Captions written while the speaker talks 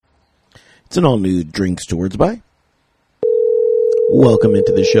It's an all-new Drinks Towards By. Welcome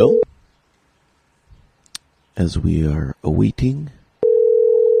into the show. As we are awaiting...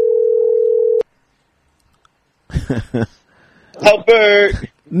 Albert!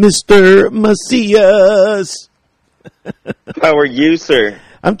 Mr. Macias! How are you, sir?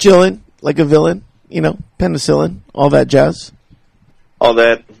 I'm chilling like a villain. You know, penicillin, all that jazz. All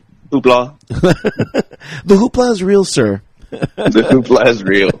that hoopla? The hoopla is real, sir. The hoopla is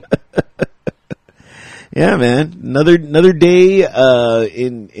real. Yeah, man. Another day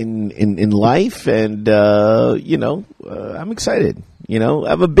in life, and I'm excited. You know,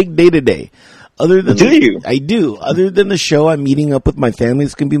 I have a big day today. I do. Other than the show, I'm meeting up with my family.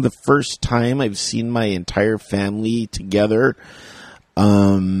 It's gonna be the first time I've seen my entire family together.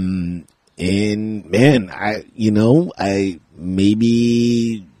 And man, I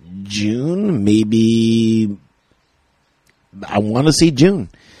maybe June, maybe I want to say June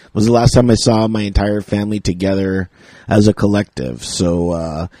was the last time I saw my entire family together as a collective.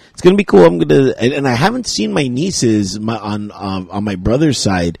 So it's gonna be cool. And I haven't seen my nieces on my brother's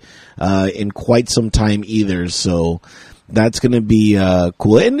side in quite some time either. So that's gonna be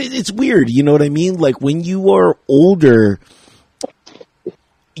cool. And it's weird, you know what I mean? Like when you are older,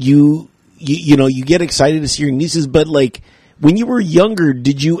 you get excited to see your nieces, but like when you were younger,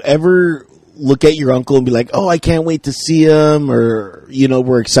 did you ever look at your uncle and be like, oh, I can't wait to see him, or,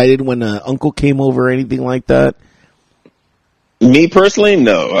 we're excited when an uncle came over or anything like that? Me personally,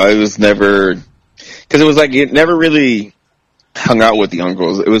 no. I was never, because it was like, it never really hung out with the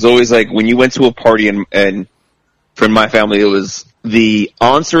uncles. It was always like when you went to a party and for my family, it was the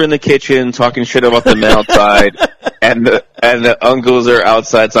aunts are in the kitchen talking shit about the men outside, and the uncles are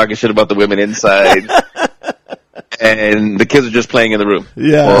outside talking shit about the women inside, and the kids are just playing in the room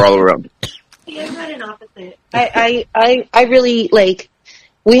or all around. Yeah, I'm not an opposite. I really, like,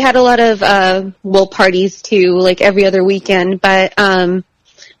 we had a lot of, parties too, like every other weekend, but, I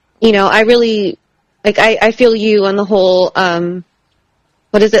really, like, I feel you on the whole,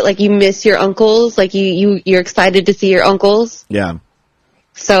 what is it, like, you miss your uncles, like, you're excited to see your uncles. Yeah.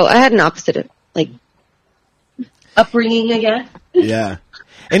 So I had an opposite, like, upbringing, I guess. Yeah.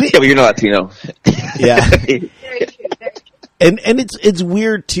 But you're not Latino. Yeah. Very true. And it's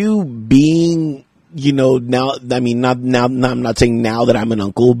weird too being, now, I mean, I'm not saying now that I'm an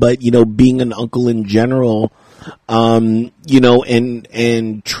uncle, but, being an uncle in general, and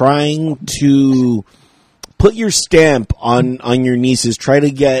trying to put your stamp on your nieces, try to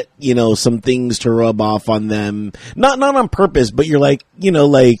get, some things to rub off on them. Not on purpose, but you're like,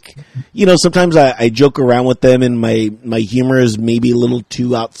 sometimes I joke around with them and my humor is maybe a little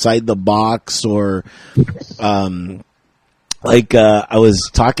too outside the box, or, I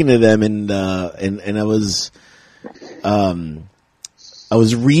was talking to them and I was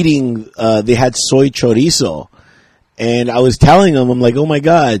reading, they had soy chorizo, and I was telling them, I'm like, oh my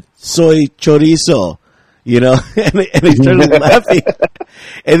God, soy chorizo, and they started laughing,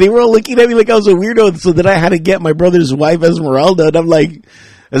 and they were all looking at me like I was a weirdo. So then I had to get my brother's wife, Esmeralda, and I'm like,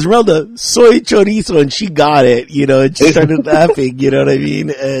 Esmeralda, soy chorizo, and she got it, and she started laughing, you know what I mean?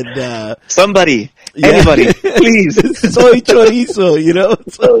 And, somebody, anybody, please. Soy chorizo,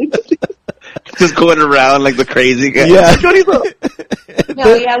 Just going around like the crazy guy. Yeah.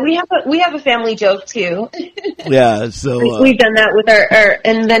 No, yeah, we have a family joke too. Yeah, so we've done that with our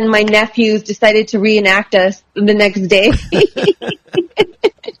and then my nephews decided to reenact us the next day.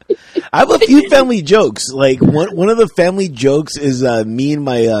 I have a few family jokes. Like one of the family jokes is me and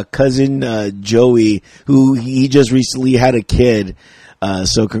my cousin Joey, who he just recently had a kid.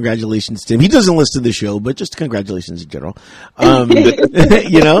 So congratulations to him. He doesn't listen to the show, but just congratulations in general.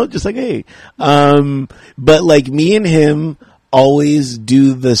 Just like, hey. But like me and him always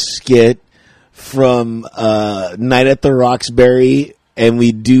do the skit from Night at the Roxbury, and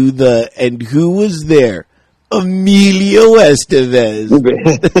we do and who was there? Emilio Estevez,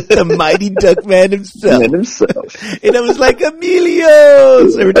 the mighty duck man himself. And I was like, Emilio!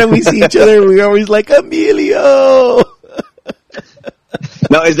 So every time we see each other, we're always like, Emilio!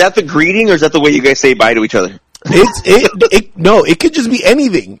 Now, is that the greeting, or is that the way you guys say bye to each other? No, it could just be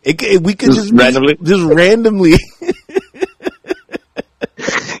anything. We could just randomly? Just randomly.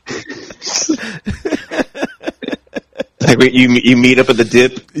 Like you meet up at the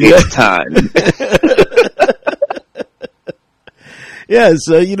dip, it's time. Yeah,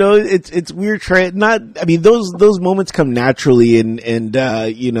 so it's weird. Those moments come naturally, and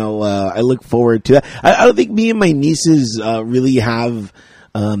I look forward to that. I don't think me and my nieces really have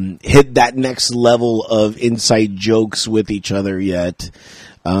hit that next level of inside jokes with each other yet.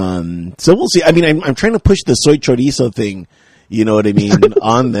 So we'll see. I mean, I'm trying to push the soy chorizo thing, you know what I mean,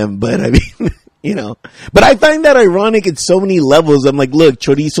 on them. But I mean, you know, but I find that ironic at so many levels. I'm like, look,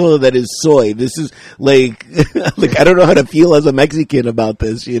 chorizo that is soy. This is like, like, I don't know how to feel as a Mexican about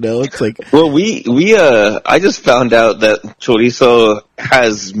this, you know? It's like, Well, I just found out that chorizo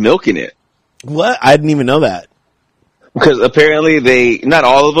has milk in it. what? I didn't even know that. Because apparently not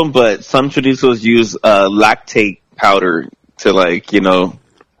all of them, but some chorizos use lactate powder to, like, you know,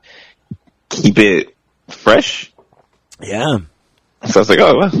 keep it fresh. Yeah. So I was like,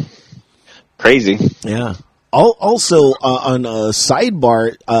 oh, well, crazy. Yeah. Also, on a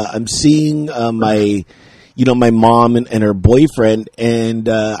sidebar, I'm seeing my mom and her boyfriend, and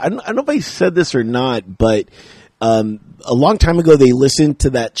I don't know if I said this or not, but a long time ago they listened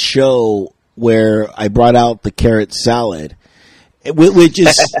to that show where I brought out the carrot salad, which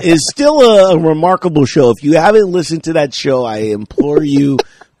is still a remarkable show. If you haven't listened to that show, I implore you,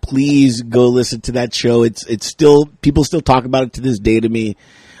 please go listen to that show. It's still, people still talk about it to this day to me.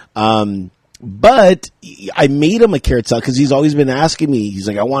 But I made him a carrot salad because he's always been asking me. He's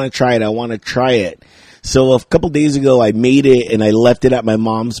like, I want to try it. So a couple days ago, I made it and I left it at my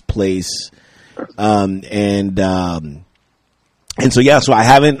mom's place. And so yeah, so I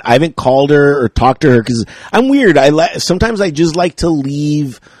haven't called her or talked to her because I'm weird. Sometimes I just like to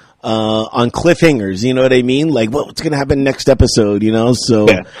leave on cliffhangers. You know what I mean? Like, what's going to happen next episode? You know, so.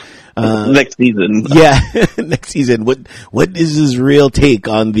 Yeah. Next season. Yeah, next season. What is his real take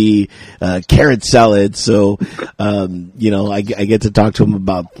on the carrot salad? So, I get to talk to him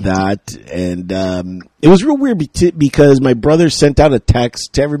about that, and it was real weird because my brother sent out a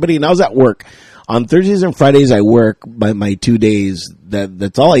text to everybody, and I was at work on Thursdays and Fridays. I work by my 2 days.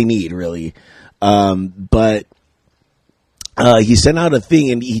 That's all I need, really. But he sent out a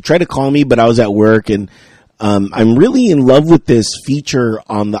thing, and he tried to call me, but I was at work, and I'm really in love with this feature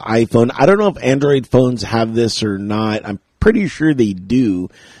on the iPhone. I don't know if Android phones have this or not. I'm pretty sure they do,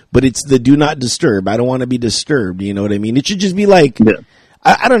 but it's the do not disturb. I don't want to be disturbed. You know what I mean? It should just be like, yeah.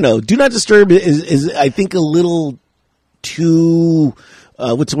 I don't know. Do not disturb is I think a little too,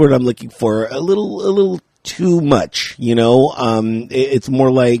 what's the word I'm looking for? A little too much, you know? It's more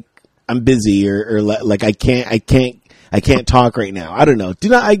like I'm busy or like I can't talk right now. I don't know.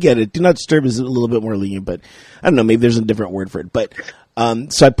 I get it. Do not disturb is a little bit more lenient, but I don't know. Maybe there's a different word for it. But,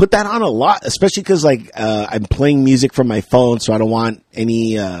 so I put that on a lot, especially because I'm playing music from my phone, so I don't want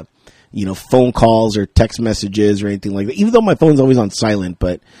any, phone calls or text messages or anything like that. Even though my phone's always on silent,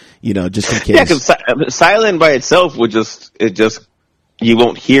 but, just in case. Yeah, because silent by itself you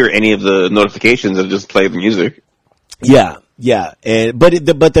won't hear any of the notifications. It'll just play the music. Yeah. Yeah,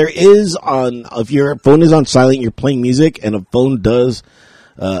 but there is if your phone is on silent, you're playing music, and a phone does,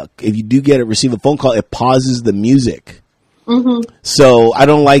 if you do receive a phone call, it pauses the music. Mm-hmm. So I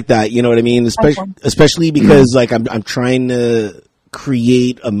don't like that. You know what I mean? Especially because I'm trying to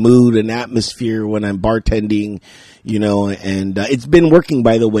create a mood, an atmosphere when I'm bartending, and it's been working.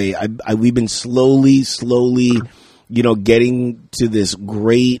 By the way, we've been slowly, getting to this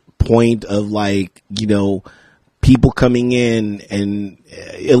great point of people coming in, and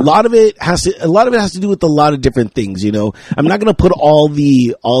a lot of it has to do with a lot of different things. I'm not going to put all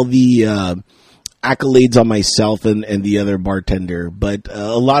the accolades on myself and the other bartender, but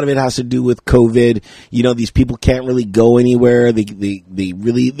a lot of it has to do with COVID. These people can't really go anywhere. They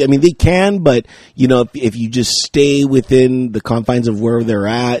really, I mean, they can, but if you just stay within the confines of where they're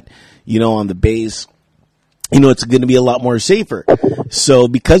at, on the base, it's going to be a lot more safer. So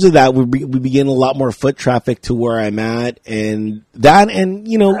because of that, we begin a lot more foot traffic to where I'm at, and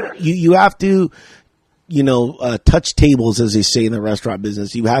you have to, touch tables, as they say in the restaurant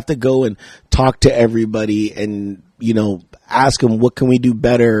business. You have to go and talk to everybody and, ask them, what can we do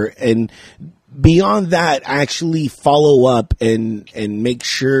better? And beyond that, actually follow up and make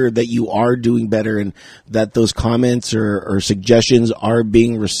sure that you are doing better and that those comments or suggestions are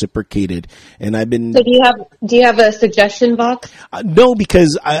being reciprocated. And I've been. So do you have a suggestion box? No,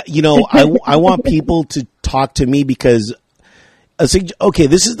 because I want people to talk to me because. Okay,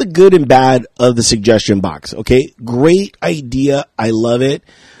 this is the good and bad of the suggestion box. Okay, great idea. I love it.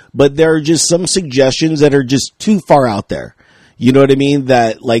 But there are just some suggestions that are just too far out there. You know what I mean?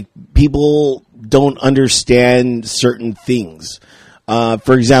 That people don't understand certain things.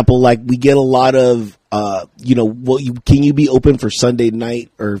 For example, we get a lot of, can you be open for Sunday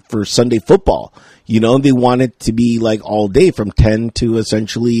night or for Sunday football? They want it to be all day from 10 to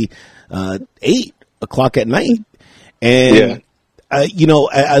essentially 8 o'clock at night. And, yeah.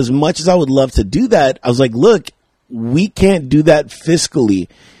 As much as I would love to do that, I was like, look, we can't do that fiscally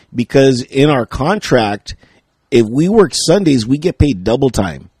because in our contract, if we work Sundays, we get paid double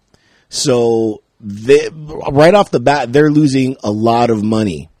time. So right off the bat, they're losing a lot of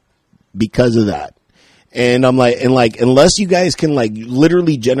money because of that. And I'm like, unless you guys can like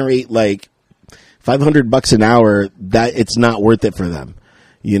literally generate like $500 an hour, that it's not worth it for them,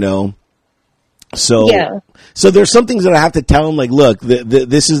 you know? So, so there's some things that I have to tell them, like, look,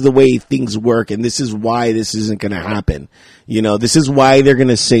 this is the way things work, and this is why this isn't going to happen. You know, this is why they're going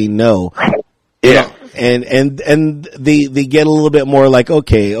to say no. Yeah. And they get a little bit more like,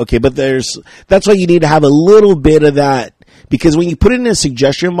 okay, but that's why you need to have a little bit of that, because when you put it in a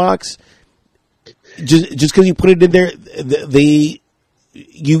suggestion box, just because you put it in there,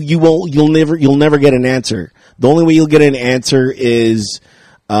 you'll never get an answer. The only way you'll get an answer is,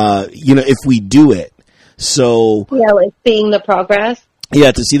 if we do it. So yeah, like seeing the progress.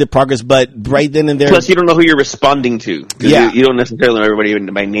 Yeah, to see the progress, but right then and there. Plus, you don't know who you're responding to. Yeah. You don't necessarily know everybody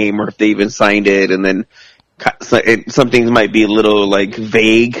even by name or if they even signed it, and then some things might be a little like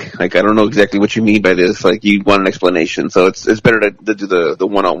vague. Like, I don't know exactly what you mean by this. Like, you want an explanation, so it's better to do the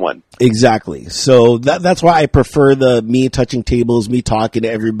one-on-one. Exactly. So that's why I prefer the me touching tables, me talking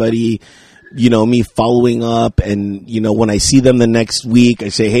to everybody, me following up, and when I see them the next week, I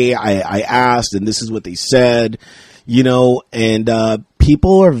say, hey, I asked, and this is what they said, and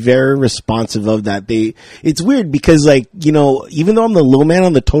people are very responsive of that. It's weird because, like, even though I'm the low man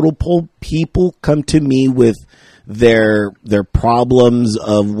on the total pole, people come to me with their problems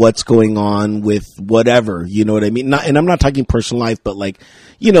of what's going on with whatever, you know what I mean? And I'm not talking personal life, but like,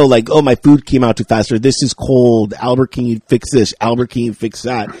 oh, my food came out too fast, or this is cold. Albert, can you fix this? Albert, can you fix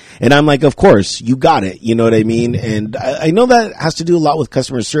that? And I'm like, of course, you got it. You know what I mean? And I know that has to do a lot with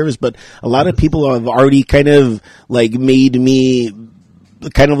customer service, but a lot of people have already kind of like made me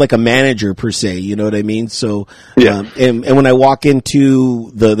kind of like a manager per se, you know what I mean? So, yeah. And when I walk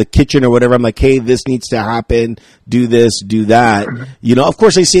into the kitchen or whatever, I'm like, hey, this needs to happen. Do this, do that. Of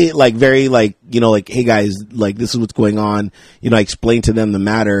course I say it like very like, like, hey guys, like this is what's going on. I explain to them the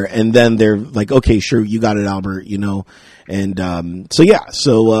matter, and then they're like, okay, sure, you got it, Albert, and, so yeah,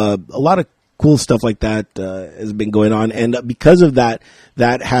 so, a lot of cool stuff like that, has been going on. And because of that,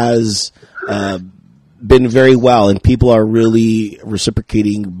 that has, been very well, and people are really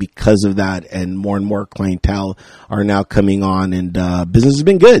reciprocating because of that, and more clientele are now coming on, and business has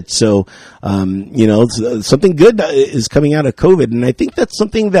been good. So, something good is coming out of COVID, and I think that's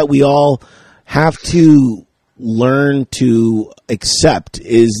something that we all have to learn to accept,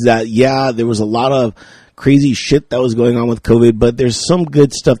 is that, yeah, there was a lot of crazy shit that was going on with COVID, but there's some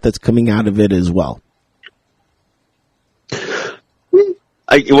good stuff that's coming out of it as well.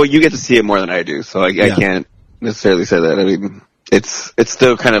 Well, you get to see it more than I do, so I can't necessarily say that. I mean, it's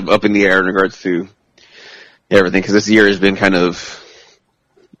still kind of up in the air in regards to everything, because this year has been kind of,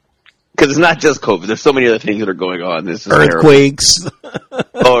 because it's not just COVID. There's so many other things that are going on. This is earthquakes.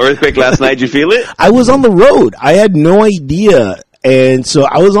 Earthquake last night. Did you feel it? I was on the road. I had no idea. And so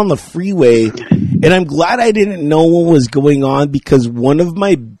I was on the freeway, and I'm glad I didn't know what was going on, because one of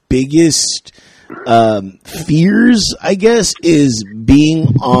my biggest fears, I guess, is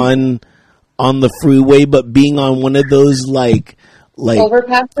being on the freeway, but being on one of those like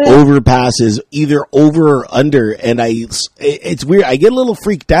overpasses, either over or under. And it's weird. I get a little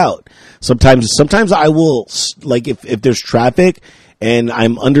freaked out sometimes. Sometimes I will, like, if there's traffic and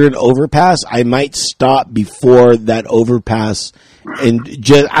I'm under an overpass, I might stop before that overpass. And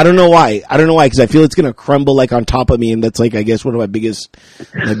just, I don't know why, because I feel it's going to crumble like on top of me. And that's like, I guess, one of my biggest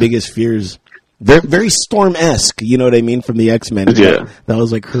fears. Very, very Storm-esque, you know what I mean, from the X-Men. Yeah. That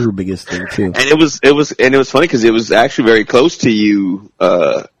was like her biggest thing too. And it was funny because it was actually very close to you.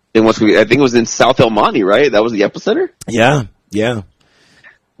 I think it was in South El Monte, right? That was the epicenter. Yeah.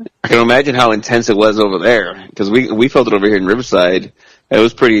 I can imagine how intense it was over there, because we felt it over here in Riverside. It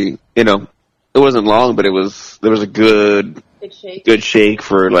was pretty, it wasn't long, but there was a good shake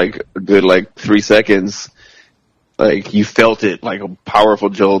for like a good like 3 seconds. Like, you felt it like a powerful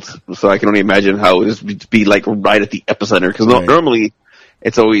jolt. So I can only imagine how it would be like right at the epicenter. Because normally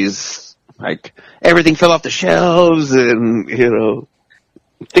it's always like everything fell off the shelves and,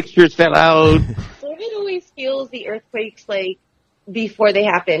 fixtures fell out. David always feels the earthquakes like before they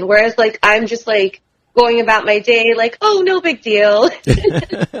happen. Whereas like I'm just like going about my day like, oh, no big deal.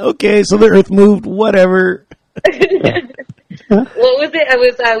 Okay, so the earth moved, whatever. What was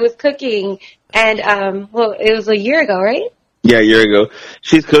it? I was cooking, and it was a year ago, right? Yeah, a year ago.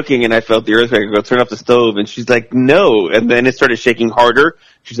 She's cooking, and I felt the earthquake. I go turn off the stove, and she's like, "No!" And then it started shaking harder.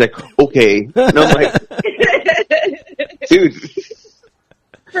 She's like, "Okay." And I'm like, "Dude."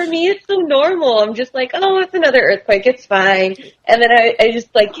 For me, it's so normal. I'm just like, "Oh, it's another earthquake. It's fine." And then I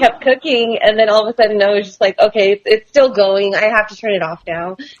just like kept cooking, and then all of a sudden I was just like, "Okay, it's still going. I have to turn it off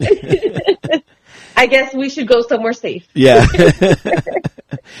now." I guess we should go somewhere safe. Yeah.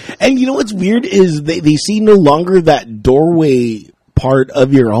 And you know what's weird is they see no longer that doorway part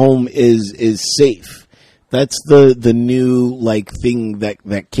of your home is safe. That's the new like thing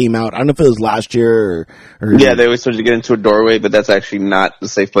that came out. I don't know if it was last year or Yeah, they always started to get into a doorway, but that's actually not the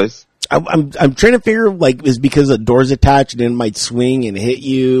safe place. I'm trying to figure like is because the door's attached and it might swing and hit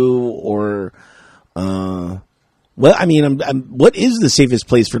you or well, I mean, what is the safest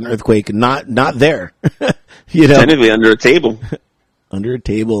place for an earthquake? Not there. You know, Technically under a table. under a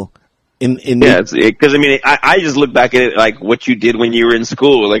table. In Yeah, because I mean, I just look back at it like what you did when you were in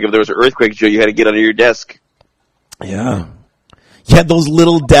school. Like if there was an earthquake, Joe, you had to get under your desk. Yeah. Yeah, those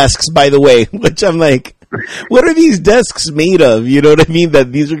little desks, by the way, which I'm like, what are these desks made of? You know what I mean?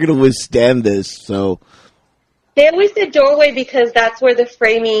 That these are going to withstand this. So They always said doorway because that's where the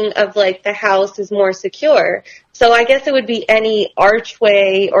framing of like the house is more secure. So I guess it would be any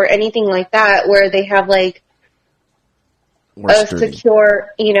archway or anything like that where they have like more a sturdy.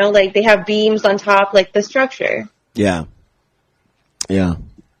 secure, you know, like they have beams on top, like the structure. Yeah. Yeah.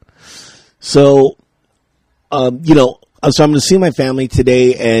 So, you know, so I'm going to see my family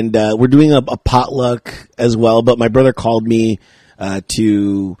today, and we're doing a potluck as well. But my brother called me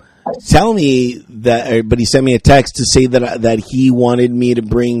to tell me that, but he sent me a text to say that he wanted me to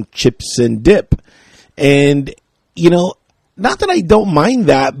bring chips and dip, and you know, not that I don't mind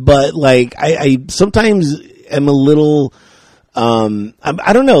that, but like I sometimes am a little.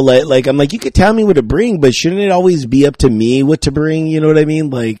 I don't know, like I'm like, you could tell me what to bring, but shouldn't it always be up to me what to bring? You know what I mean?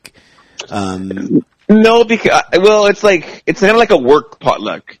 Like, No, because well, it's like it's kind of like a work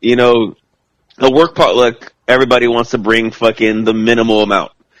potluck. You know, a work potluck. Everybody wants to bring fucking the minimal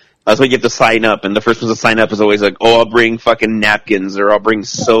amount. That's why you have to sign up, and the first person to sign up is always like, "Oh, I'll bring fucking napkins or I'll bring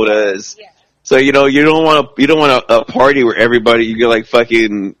sodas." Yeah. So you know, you don't want a party where everybody you get like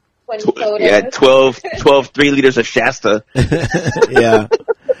fucking 12 3 liters of Shasta. Yeah.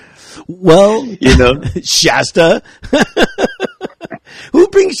 Well, You know, Shasta. Who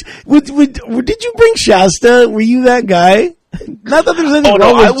brings? Did you bring Shasta? Were you that guy? Not that there's anything oh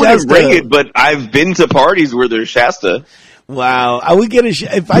wrong no, with I wouldn't Shasta. bring it, but I've been to parties where there's Shasta. Wow, I would get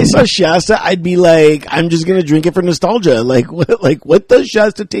if I saw Shasta, I'd be like, I'm just gonna drink it for nostalgia. Like, what does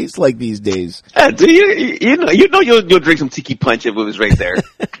Shasta taste like these days? Do you know you'll drink some tiki punch if it was right there.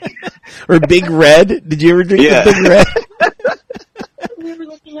 Or Big Red? Did you ever drink Yeah. the Big Red? We were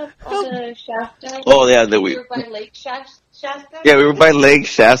looking up all the Shasta. Oh yeah, We were by Lake Shasta. Yeah, we were by Lake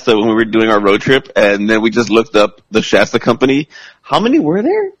Shasta when we were doing our road trip, and then we just looked up the Shasta company. How many were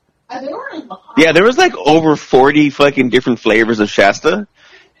there? Yeah, there was like over 40 fucking different flavors of Shasta,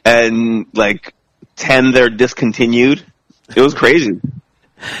 and like 10 they're discontinued. It was crazy.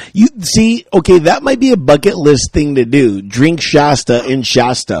 You see, okay, that might be a bucket list thing to do. Drink Shasta in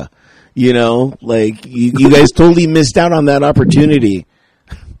Shasta. You know, like you guys totally missed out on that opportunity.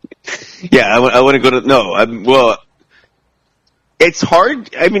 Yeah, I want to go to well, it's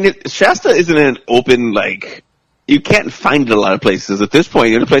hard. I mean, Shasta isn't an open like. You can't find it a lot of places. At this point,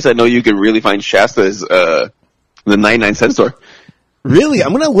 the only place I know you can really find Shasta is the 99-cent store. Really?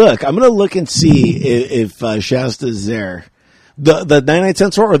 I'm gonna look and see if Shasta's there. The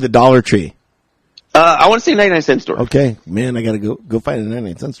 99-cent store or the Dollar Tree? I want to say 99-cent store. Okay, man, I gotta go find a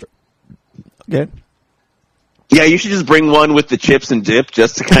 99-cent store. Okay. Yeah, you should just bring one with the chips and dip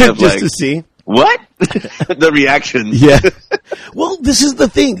just to kind of just like to see what the reaction. Yeah. Well, this is the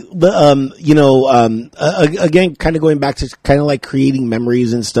thing. Again, kind of going back to kind of like creating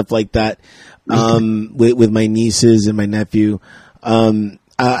memories and stuff like that. With my nieces and my nephew. What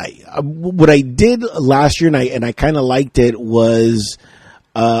I did last year, and I kind of liked it, was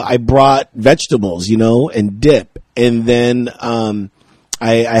I brought vegetables, and dip, and then I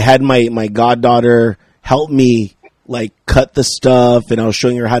had my goddaughter help me like cut the stuff, and I was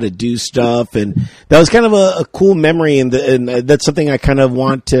showing her how to do stuff, and that was kind of a cool memory, and that's something I kind of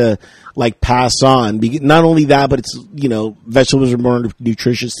want to like pass on. Not only that, but it's vegetables are more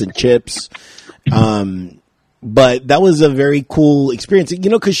nutritious than chips. But that was a very cool experience,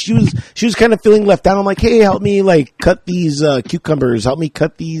 because she was kind of feeling left out. I'm like, hey, help me like cut these cucumbers, help me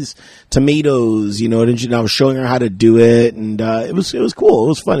cut these tomatoes, and I was showing her how to do it, and it was cool. It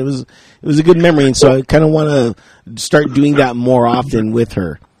was fun. It was a good memory, and so I kind of want to start doing that more often with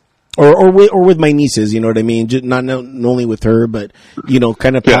her, or with my nieces. You know what I mean? Just not only with her, but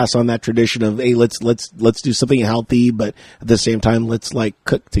kind of pass on that tradition of, hey, let's do something healthy, but at the same time, let's like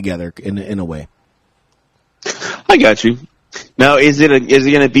cook together in a way. I got you. Now, is it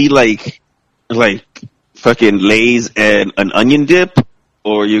going to be like fucking Lay's and an onion dip,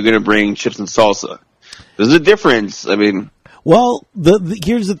 or are you going to bring chips and salsa? There's a difference. I mean, Well,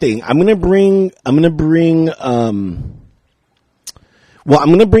 here's the thing. I'm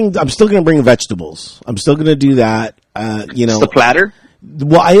still gonna bring vegetables. I'm still gonna do that. The platter?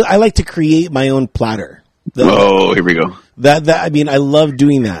 Well, I like to create my own platter. Here we go. I mean, I love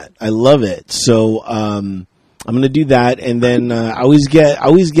doing that. I love it. So, I'm gonna do that, and then I always get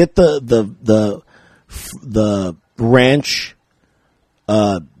the ranch,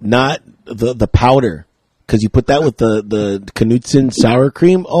 not the powder, because you put that with the Knudsen sour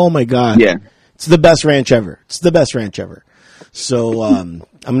cream. Oh my god! Yeah, it's the best ranch ever. So I'm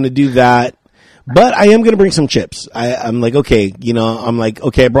gonna do that. But I am going to bring some chips. I'm like, okay,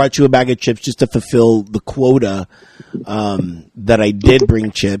 I brought you a bag of chips just to fulfill the quota, that I did bring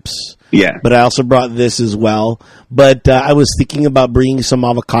chips. Yeah. But I also brought this as well. But, I was thinking about bringing some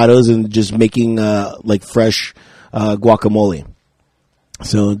avocados and just making, fresh, guacamole.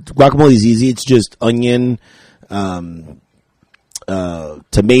 So guacamole is easy. It's just onion, tomato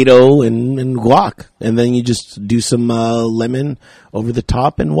and guac. And then you just do some, lemon over the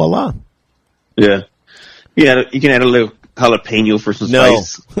top and voila. Yeah. You can add a little jalapeno for some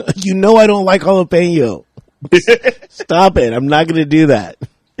spice. You know I don't like jalapeno. Stop it. I'm not going to do that.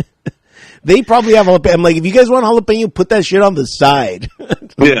 They probably have jalapeno. I'm like, if you guys want jalapeno, put that shit on the side.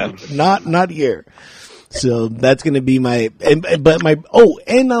 Yeah. Not here. So that's going to be and not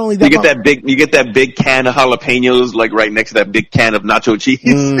only that. You get that big can of jalapenos, like right next to that big can of nacho cheese.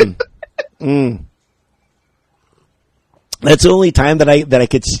 That's the only time that I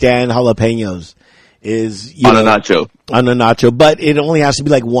could stand jalapenos is on a nacho. But it only has to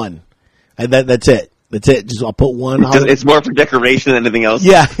be like one. That's it. Just I'll put one. It's more for decoration than anything else.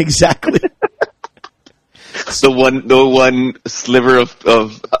 Yeah, exactly. the one sliver of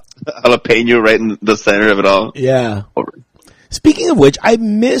jalapeno right in the center of it all. Yeah. Speaking of which, I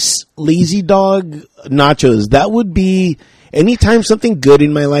miss Lazy Dog nachos. That would be. Anytime something good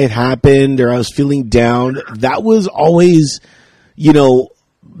in my life happened or I was feeling down, that was always,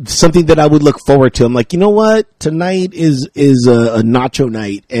 something that I would look forward to. I'm like, you know what? Tonight is a nacho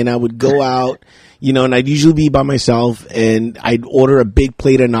night, and I would go out, and I'd usually be by myself, and I'd order a big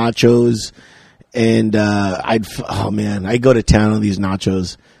plate of nachos, and I'd go to town on these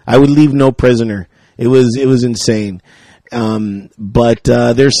nachos. I would leave no prisoner. It was insane. But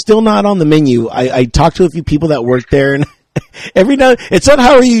they're still not on the menu. I talked to a few people that work there, and every now, it's not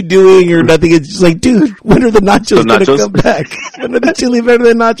how are you doing or nothing. It's just like, dude, when are the nachos going to come back? When are the chili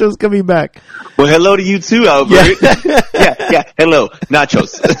verde nachos coming back? Well, hello to you too, Albert. Yeah. Hello,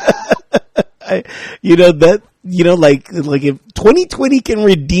 nachos. Like if 2020 can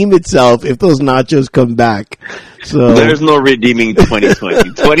redeem itself if those nachos come back. So there's no redeeming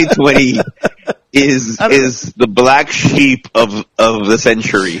 2020. 2020 is the black sheep of the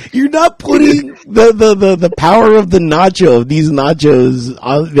century. You're not putting the power of these nachos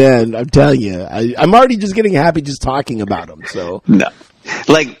on, man. I'm telling you, I'm already just getting happy just talking about them. So no,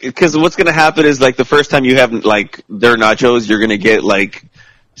 because what's gonna happen is the first time you have their nachos, you're gonna get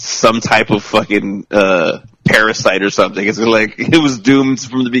some type of fucking parasite or something. It's it was doomed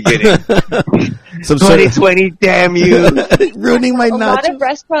from the beginning. 2020, damn you, ruining my nachos. A lot of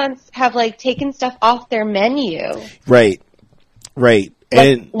restaurants have taken stuff off their menu. Right.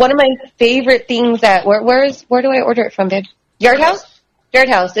 And one of my favorite things where do I order it from, babe? Yard House.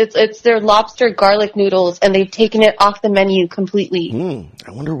 It's their lobster garlic noodles, and they've taken it off the menu completely.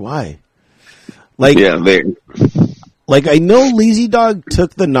 I wonder why. I know Lazy Dog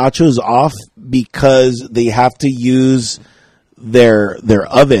took the nachos off because they have to use their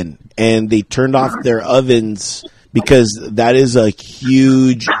oven, and they turned off their ovens because that is a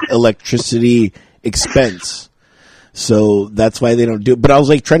huge electricity expense. So that's why they don't do it. But I was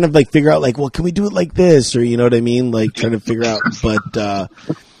trying to figure out well, can we do it like this, or you know what I mean? Trying to figure out,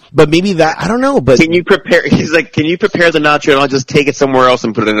 but maybe that, I don't know. But can you prepare? He's can you prepare the nacho and I'll just take it somewhere else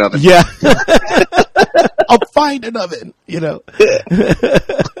and put it in an oven? Yeah. I'll find an oven,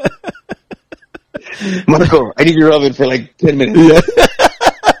 Marco, I need your oven for 10 minutes.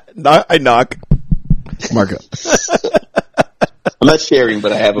 Yeah. I knock. Marco. I'm not sharing,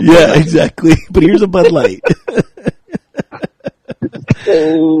 but I have a Bud Light. Yeah, exactly. But here's a Bud Light.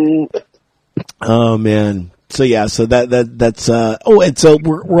 Oh man. So yeah, so that's and so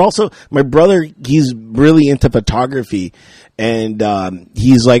we're also, my brother, he's really into photography, and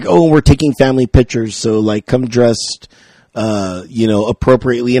he's we're taking family pictures, so come dressed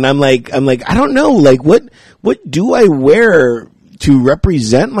appropriately. And I'm like I don't know, what do I wear to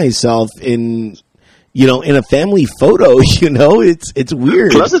represent myself in in a family photo? It's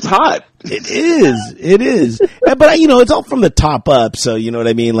weird. Plus it's hot. It is. But it's all from the top up, so you know what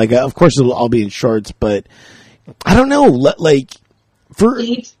I mean? Of course I'll be in shorts, but I don't know, like for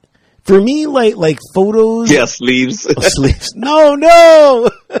me, like photos. Yeah, sleeves. Sleeves. No. No.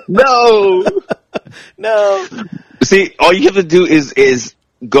 No. See, all you have to do is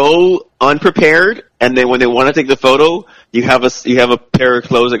go unprepared, and then when they want to take the photo, you have a pair of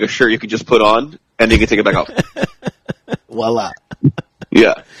clothes, like a shirt you could just put on, and you can take it back off. Voila.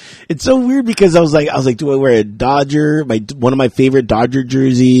 Yeah. It's so weird because I was like, do I wear a Dodger, one of my favorite Dodger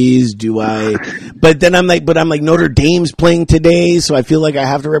jerseys? Do I? But then I'm like, Notre Dame's playing today, so I feel like I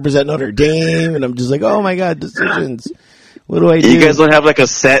have to represent Notre Dame, and I'm just like, oh my god, decisions. What do I do? You guys don't have like a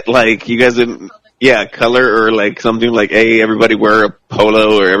set, like you guys didn't, color or like something like, hey, everybody wear a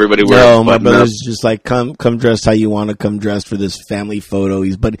polo or everybody wear. No, my brother's just like, come dressed how you want to come dressed for this family photo.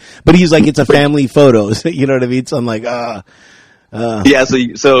 But he's like, it's a family photo. You know what I mean? So I'm like,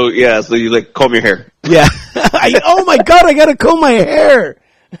 So you like comb your hair. Yeah. Oh my god, I gotta comb my hair.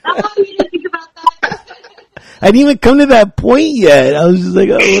 How long did you think about that? I didn't even come to that point yet. I was just like,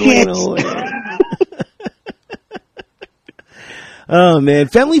 oh, what do I know? Oh man,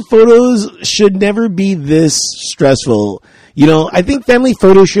 family photos should never be this stressful. You know, I think family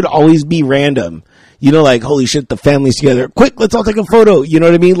photos should always be random. You know, like, holy shit, the family's together. Quick, let's all take a photo. You know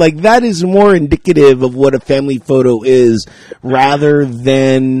what I mean? Like, that is more indicative of what a family photo is rather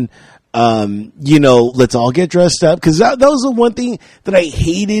than, let's all get dressed up. Cause that was the one thing that I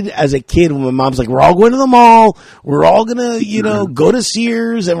hated as a kid when my mom's like, we're all going to the mall. We're all gonna, go to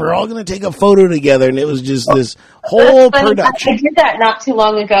Sears and we're all gonna take a photo together. And it was just this whole production. I did that not too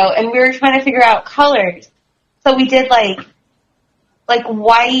long ago and we were trying to figure out colors. So we did like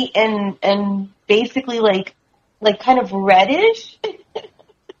white and basically like kind of reddish.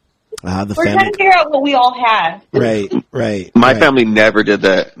 We're trying to figure out what we all had. Right. My family never did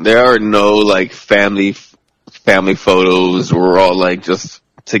that. There are no like family photos. We're all like just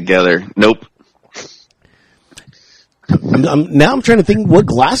together. Nope. Now I'm trying to think what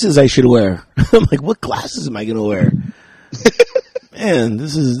glasses I should wear. I'm like, what glasses am I going to wear? Man,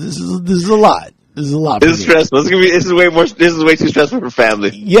 this is a lot. This is a lot. This is stressful. This is way too stressful for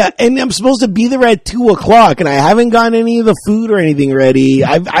family. Yeah, and I'm supposed to be there at 2:00, and I haven't gotten any of the food or anything ready.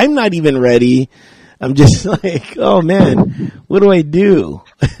 I'm not even ready. I'm just like, oh man, what do I do?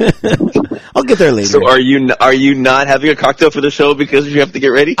 I'll get there later. So are you not having a cocktail for the show because you have to get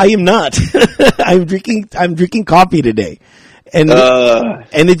ready? I am not. I'm drinking coffee today, and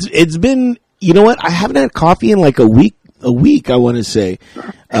it's been, you know what? I haven't had coffee in like a week, I want to say.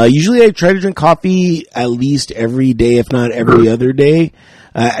 Usually I try to drink coffee at least every day, if not every other day.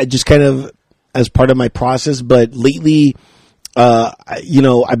 Just kind of as part of my process. But lately,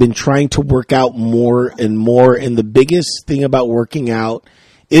 I've been trying to work out more and more. And the biggest thing about working out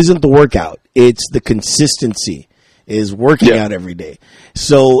isn't the workout. It's the consistency, is working out every day.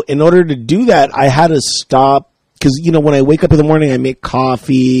 So in order to do that, I had to stop. Because, when I wake up in the morning, I make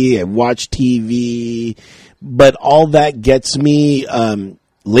coffee, I watch TV, but all that gets me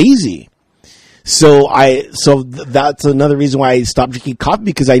lazy. So that's another reason why I stopped drinking coffee,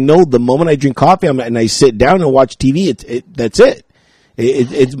 because I know the moment I drink coffee and I sit down and watch TV, that's it.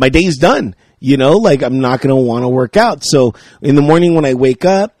 It's my day's done. Like I'm not going to want to work out. So in the morning when I wake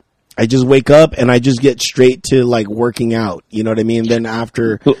up, I just wake up and I just get straight to like working out. You know what I mean? Then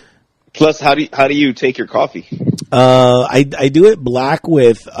after. Plus, how do you take your coffee? I do it black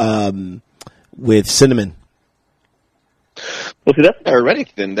with cinnamon. Well, see, that's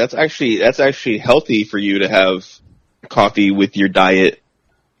diuretic. Then that's actually healthy for you to have coffee with your diet.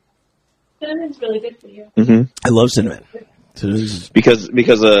 Cinnamon's really good for you. Mm-hmm. I love cinnamon. Because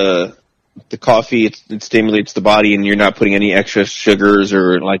the coffee it stimulates the body, and you're not putting any extra sugars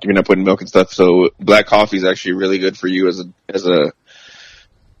or like you're not putting milk and stuff. So black coffee is actually really good for you as a.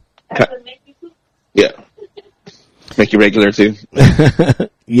 Yeah. Make you regular too.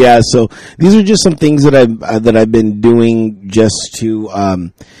 Yeah, so these are just some things that I've been doing just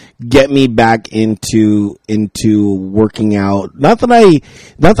to get me back into working out. Not that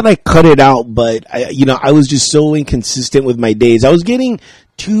I cut it out, but I was just so inconsistent with my days. I was getting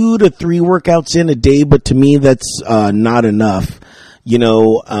 2 to 3 workouts in a day, but to me that's not enough.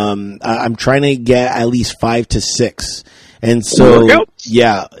 I'm trying to get at least 5 to 6. And so,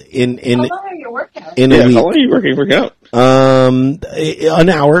 yeah, in how long are your workouts? In a week. How long are you working out? An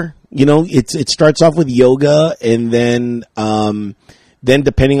hour. It starts off with yoga, and then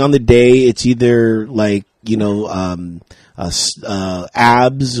depending on the day, it's either like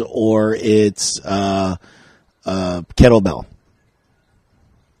abs or it's kettlebell.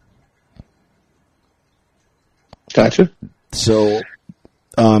 Gotcha. So,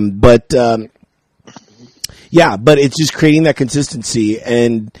 yeah, but it's just creating that consistency.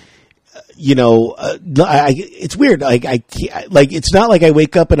 And, it's weird. Like I can't, like it's not like I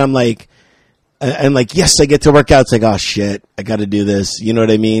wake up and I'm like, yes, I get to work out. It's like, oh shit, I got to do this. You know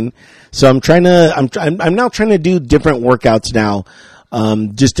what I mean? So I'm now trying to do different workouts now,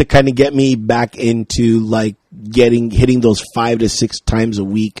 just to kind of get me back into like hitting those 5 to 6 times a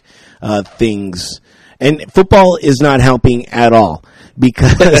week, things. And football is not helping at all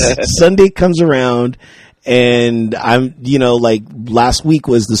because Sunday comes around and I'm, like last week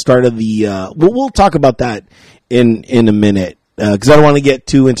was the start of the, we'll talk about that in a minute. Cause I don't want to get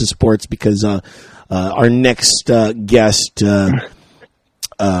too into sports because, our next, guest, who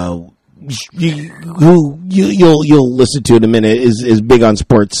you'll listen to in a minute is big on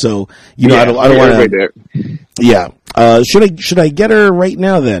sports. So, I don't want to, yeah. Should I get her right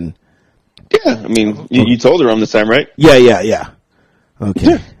now then? Yeah. I mean, you told her on this time, right? Yeah.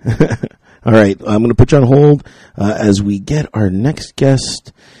 Okay. All right. I'm going to put you on hold, as we get our next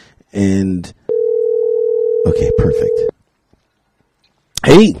guest and, okay, perfect.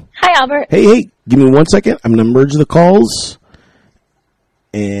 Hey. Hi, Albert. Hey. Give me 1 second. I'm going to merge the calls.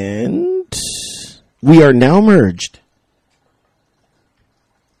 And we are now merged.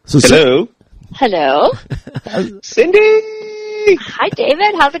 So hello. Hello. Cindy. Hi,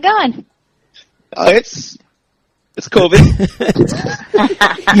 David. How's it going? It's COVID.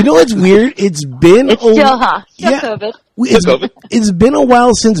 You know what's weird? It's been Still COVID. It's been a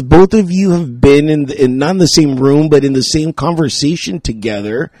while since both of you have been not in the same room, but in the same conversation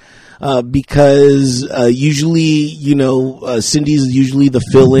together. Because usually, Cindy's usually the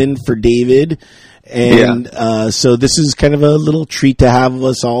fill-in for David, and so this is kind of a little treat to have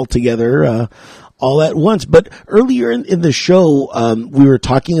us all together all at once. But earlier in the show, we were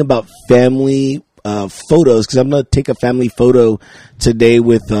talking about family photos because I'm going to take a family photo today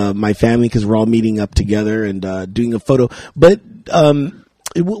with my family because we're all meeting up together and doing a photo. But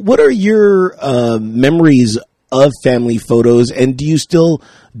what are your memories of family photos, and do you still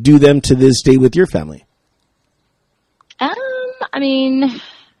do them to this day with your family? I mean,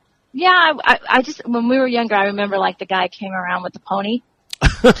 yeah, I just, when we were younger, I remember like the guy came around with the pony.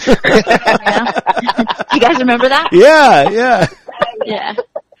 You guys remember that? Yeah. Yeah.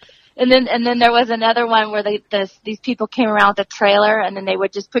 And then there was another one where these people came around with a trailer, and then they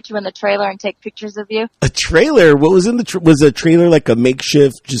would just put you in the trailer and take pictures of you. A trailer? What was in the was a trailer like a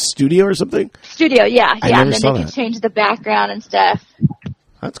makeshift just studio or something? Studio, yeah. And then they could change the background and stuff.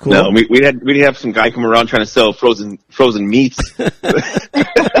 That's cool. No, we have some guy come around trying to sell frozen meats.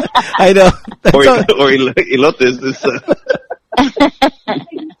 I know. or elotes.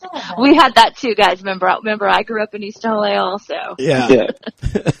 We had that too, guys. Remember, I grew up in East LA also. Yeah.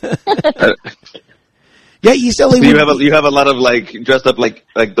 Yeah, East LA. So you have a lot of like dressed up like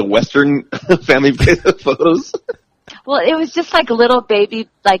the Western family photos. Well, it was just like little baby,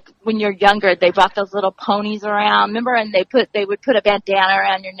 like when you're younger, they brought those little ponies around. Remember, and they would put a bandana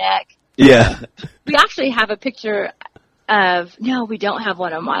around your neck. Yeah. We actually have a picture of. No, we don't have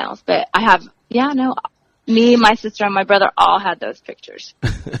one of Miles, but I have. Yeah, no. Me, my sister, and my brother all had those pictures.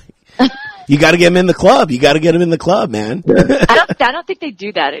 You got to get him in the club. You got to get him in the club, man. I don't think they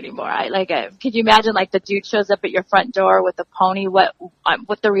do that anymore. Can you imagine like the dude shows up at your front door with a pony? What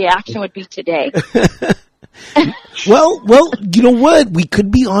the reaction would be today? Well, you know what? We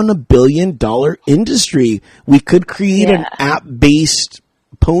could be on $1 billion industry. We could create an app-based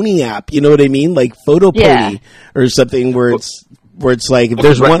pony app. You know what I mean? Like Photo Pony or something where it's like if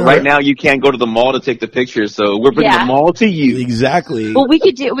there's one right now, you can't go to the mall to take the pictures, so we're bringing the mall to you. Exactly. Well, we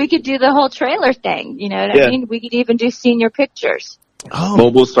could do the whole trailer thing. You know what I mean? We could even do senior pictures. Oh.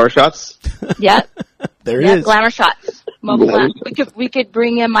 Mobile star shots. Yep. There it is. Glamour shots. We could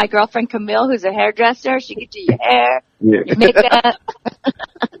bring in my girlfriend Camille, who's a hairdresser. She could do your hair, your makeup.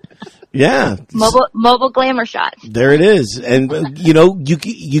 Yeah. Mobile glamour shots. There it is. And you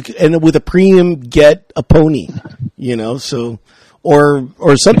and with a premium get a pony, so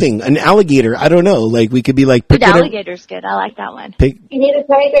or something, an alligator. I don't know. Like we could be like the alligator's good. I like that one. You need a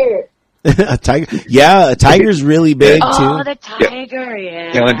tiger. A tiger. Yeah, a tiger's really big too. Oh, the tiger,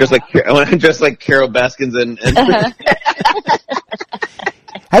 yeah. I want to dress like Carol Baskins and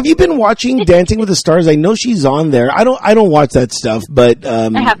Have you been watching Dancing with the Stars? I know she's on there. I don't watch that stuff, but I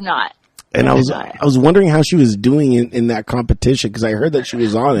have not. And I was wondering how she was doing in that competition because I heard that she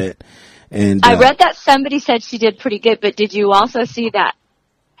was on it. And I read that somebody said she did pretty good, but did you also see that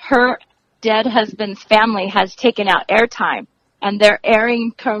her dead husband's family has taken out airtime and they're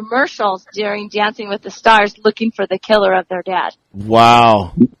airing commercials during Dancing with the Stars looking for the killer of their dad?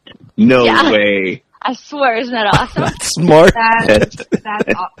 Wow. No way. I swear, isn't that awesome? That's smart.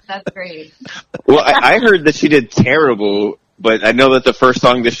 That's great. Well, I heard that she did terrible but I know that the first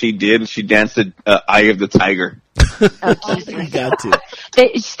song that she did, she danced to "Eye of the Tiger." Oh, You got to.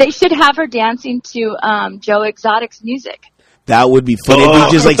 They should have her dancing to Joe Exotic's music. That would be funny if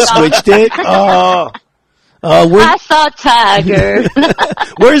you just like switched it. I saw Tiger.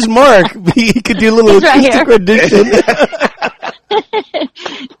 Where's Mark? He could do a little He's right acoustic here. rendition.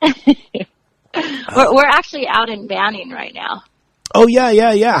 We're actually out in Banning right now. Oh,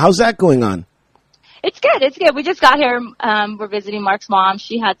 yeah. How's that going on? It's good. We just got here. We're visiting Mark's mom.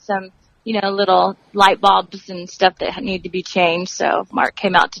 She had some, little light bulbs and stuff that need to be changed. So Mark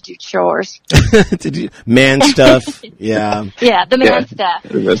came out to do chores. Man stuff. Yeah. Yeah, the man stuff.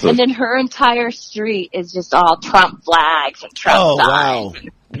 That's And then her entire street is just all Trump flags and Trump signs.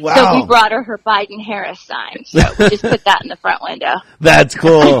 Wow. So we brought her Biden-Harris sign. So we just put that in the front window. That's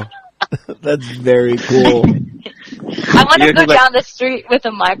cool. That's very cool. I want to go down the street with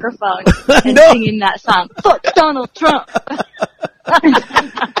a microphone and singing that song. Fuck Donald Trump.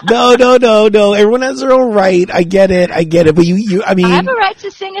 No. Everyone has their own right. I get it. But I mean, I have a right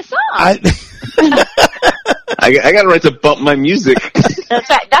to sing a song. I got a right to bump my music. That's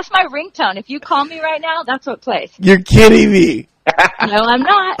right. That's my ringtone. If you call me right now, that's what plays. You're kidding me. No, I'm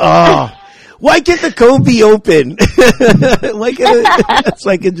not. Oh, why can't the code be open? Why can't it's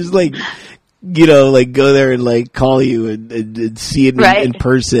like it just like like go there and like call you and see it in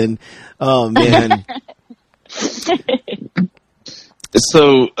person. Oh man.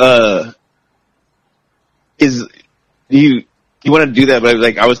 So, is you want to do that?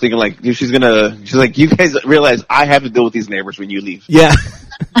 But I was thinking she's like, you guys realize I have to deal with these neighbors when you leave. Yeah,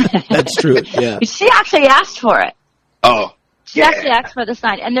 that's true. Yeah. She actually asked for it. Oh, She actually asked for the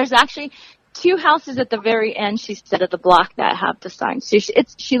sign, and there's actually 2 houses at the very end. She said of the block that have the sign. So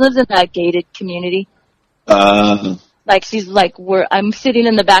she lives in a gated community. She's like I'm sitting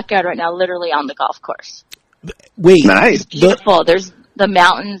in the backyard right now, literally on the golf course. Wait, nice, beautiful. There's the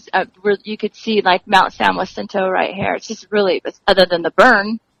mountains where you could see like Mount San Jacinto right here. It's just really, other than the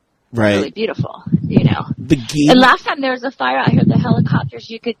burn, right? Really beautiful, The gate. And last time there was a fire out here, the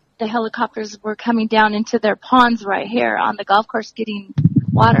helicopters were coming down into their ponds right here on the golf course getting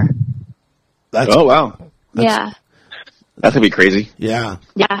water. Oh wow! Yeah, that's gonna be crazy. Yeah.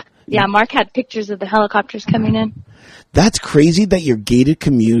 Mark had pictures of the helicopters coming in. That's crazy that your gated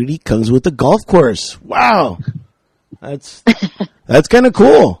community comes with a golf course. Wow. That's kind of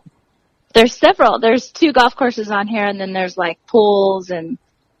cool. There's several. There's 2 golf courses on here, and then there's like pools, and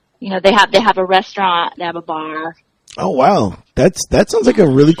they have a restaurant, they have a bar. Oh wow, that sounds like a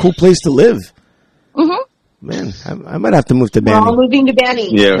really cool place to live. Mhm. Man, I might have to move to We're all Banning. moving to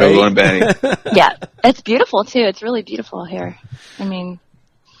Banning. Yeah, we're going to Banning. Yeah, it's beautiful too. It's really beautiful here. I mean,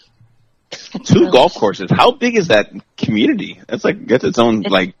 2 golf courses. How big is that community? That's its own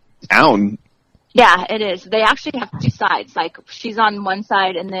town. Yeah, it is. They actually have 2 sides. Like she's on one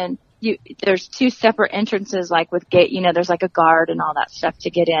side, and then there's 2 separate entrances. Like with gate, there's like a guard and all that stuff to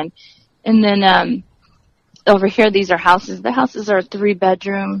get in. And then over here, these are houses. The houses are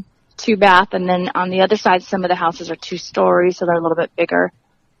 3-bedroom, 2-bath, and then on the other side, some of the houses are 2 stories, so they're a little bit bigger.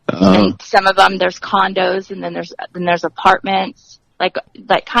 And some of them there's condos, and then there's apartments, like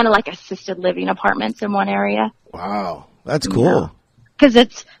kind of like assisted living apartments in one area. Wow, that's cool. Because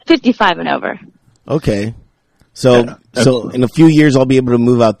it's 55 and over. Okay, so in a few years I'll be able to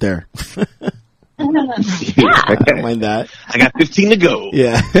move out there. I don't mind that. I got 15 to go.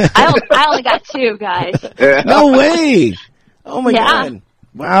 Yeah. I only got 2 guys. No way. Oh my God.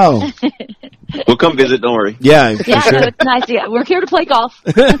 Wow. We'll come visit. Don't worry. Yeah. Yeah, sure. no, it's nice. Yeah, we're here to play golf.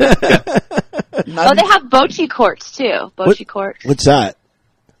 They have bocce courts too. Bocce courts. What's that?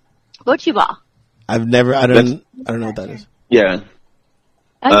 Bocce ball. I don't know what that is. Yeah.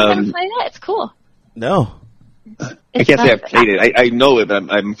 Have you ever played it? It's cool. No. I can't say I've played it. I know it.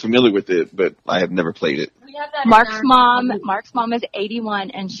 I'm familiar with it, but I have never played it. Mark's mom is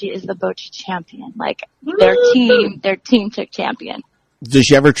 81, and she is the bocce champion. Like their team took champion. Does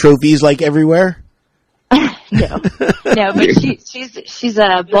she have her trophies like everywhere? No, but she's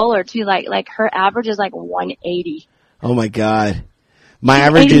a bowler too. Like her average is like 180. Oh my God, my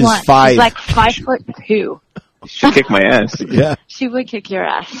average 81. is 5. She's like 5'2". She'll kick my ass. Yeah, she would kick your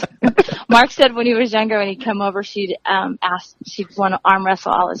ass. Mark said when he was younger, when he'd come over, she'd want to arm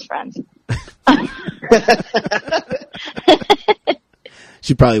wrestle all his friends.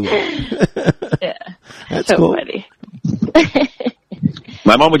 She probably will. Yeah, that's so cool. funny.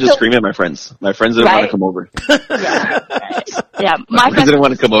 My mom would just scream at my friends. My friends didn't want to come over. Yeah, my friends didn't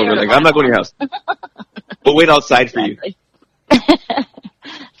want to come over. Like, I'm not going to your house. We'll wait outside for you.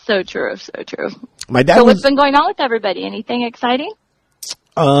 So true. My dad So what's been going on with everybody? Anything exciting?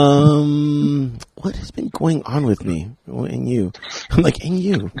 What has been going on with me and you? I'm like, and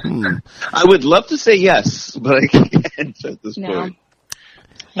you. I would love to say yes, but I can't at this point.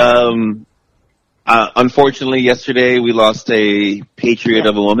 Unfortunately, yesterday we lost a patriot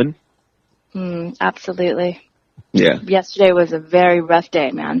of a woman. Absolutely. Yeah. Yesterday was a very rough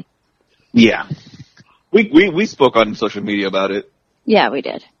day, man. Yeah. We spoke on social media about it. Yeah, we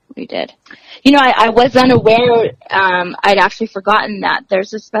did. We did. You know, I was unaware. I'd actually forgotten that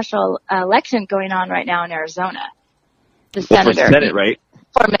there's a special election going on right now in Arizona. The senator. For Senate, right?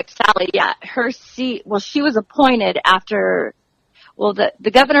 For McSally, yeah. Her seat, well, she was appointed after, well,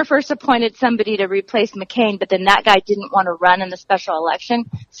 the governor first appointed somebody to replace McCain, but then that guy didn't want to run in the special election,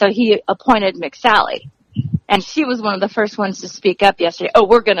 so he appointed McSally. And she was one of the first ones to speak up yesterday. Oh,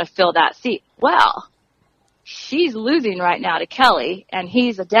 we're going to fill that seat. Well, she's losing right now to Kelly, and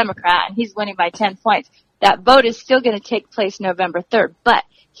he's a Democrat, and he's winning by 10 points. That vote is still going to take place November 3rd, but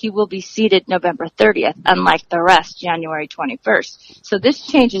he will be seated November 30th, unlike the rest, January 21st. So this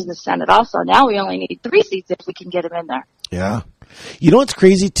changes the Senate also. Now we only need 3 seats if we can get him in there. Yeah. You know what's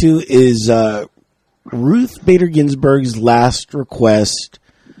crazy, too, is Ruth Bader Ginsburg's last request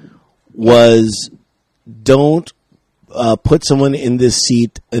was don't put someone in this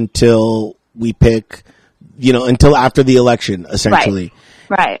seat until we pick, until after the election, essentially.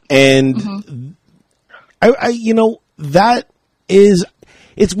 Right. And that is,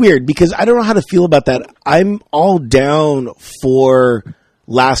 it's weird because I don't know how to feel about that. I'm all down for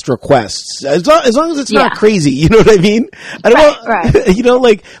last requests as long as it's not crazy. You know what I mean? I don't know.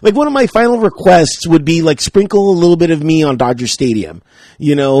 Right. Like one of my final requests would be like sprinkle a little bit of me on Dodger Stadium.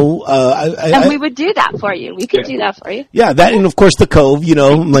 And we would do that for you. We could do that for you. Yeah, that and of course the Cove.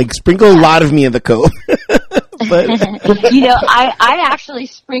 Like sprinkle a lot of me in the Cove. But I actually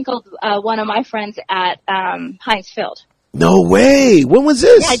sprinkled one of my friends at Heinz Field. No way! When was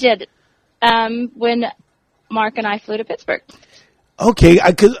this? Yeah, I did. When Mark and I flew to Pittsburgh. Okay,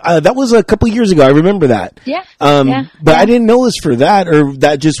 that was a couple years ago. I remember that. Yeah. But I didn't know it was for that, or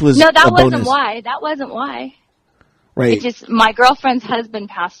that just was. No, that wasn't bonus. why. That wasn't why. Right. It just my girlfriend's husband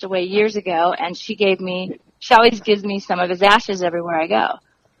passed away years ago, and she always gives me some of his ashes everywhere I go.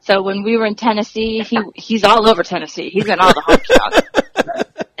 So when we were in Tennessee, he's all over Tennessee. He's in all the hometowns.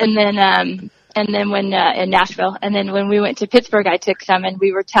 And then when in Nashville, and then when we went to Pittsburgh, I took some, and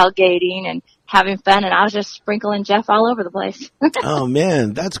we were tailgating and having fun, and I was just sprinkling Jeff all over the place. Oh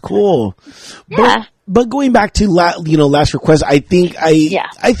man, that's cool. Yeah. But going back to last request, I think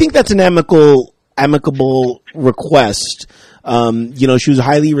that's an amicable request. She was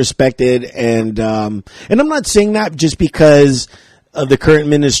highly respected, and I'm not saying that just because of the current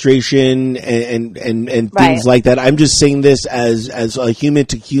administration and things like that. I'm just saying this as a human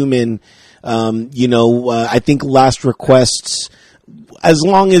to human. I think last requests, as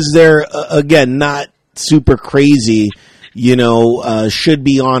long as they're again not super crazy, should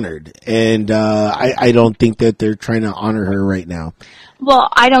be honored. And I don't think that they're trying to honor her right now. Well,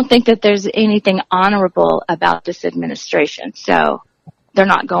 I don't think that there's anything honorable about this administration, so they're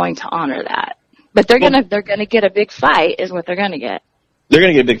not going to honor that. But they're gonna get a big fight, is what they're gonna get. They're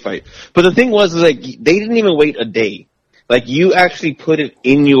gonna get a big fight. But the thing was, they didn't even wait a day. Like, you actually put it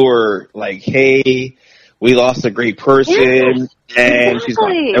in your, hey, we lost a great person, and she's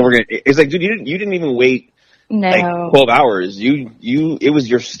gone. And we're gonna. It's like, dude, you didn't even wait 12 hours. It was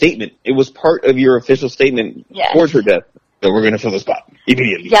your statement. It was part of your official statement towards her death that we're gonna fill the spot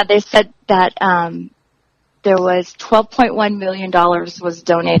immediately. Yeah, they said that there was $12.1 million was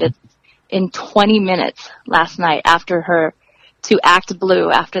donated in 20 minutes last night to Act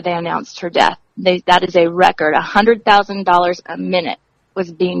Blue after they announced her death. That is a record. $100,000 a minute was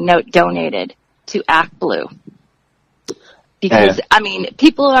being donated to Act Blue. Because,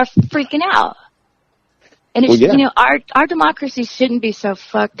 people are freaking out. And our democracy shouldn't be so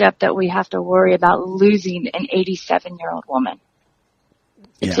fucked up that we have to worry about losing an 87-year-old woman.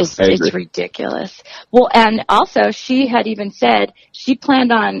 It's ridiculous. Well, and also she had even said she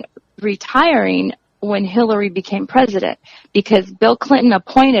planned on retiring when Hillary became president because Bill Clinton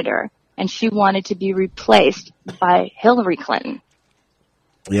appointed her and she wanted to be replaced by Hillary Clinton.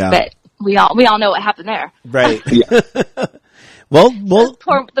 Yeah. But we all know what happened there. Right. Well,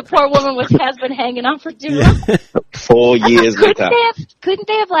 the poor woman has been hanging on for too long. 4 years. Couldn't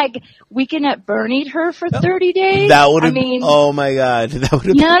they have Weekend at Bernie'd her for 30 days? That would have. Oh my God, that would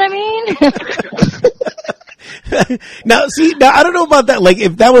have. You know what I mean? Now, I don't know about that.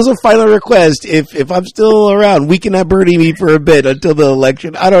 If that was a final request, if I'm still around, Weekend at Bernie me for a bit until the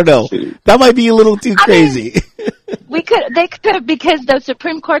election. I don't know. That might be a little too crazy. They could, because the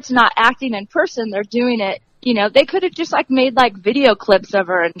Supreme Court's not acting in person. They're doing it they could have just made video clips of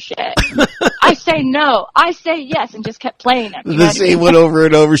her and shit. I say no, I say yes, and just kept playing it. The same one over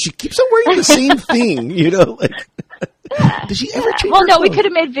and over. She keeps on wearing the same thing, Yeah. Did she ever change Well, her no, we clothes? could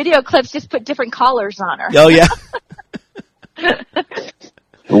have made video clips, just put different collars on her. Oh, yeah.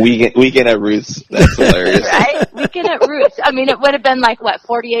 Weekend at Ruth's. That's hilarious. Right? Weekend at Ruth's. I mean, it would have been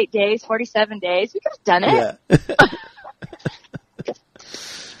 48 days, 47 days. We could have done it.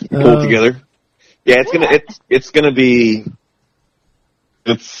 Yeah. Pull together. Yeah, it's gonna be.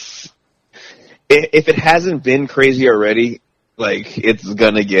 If it hasn't been crazy already, it's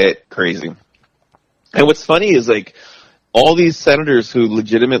gonna get crazy. And what's funny is all these senators who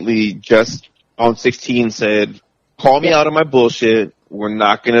legitimately just on 16 said, "Call me out on my bullshit. We're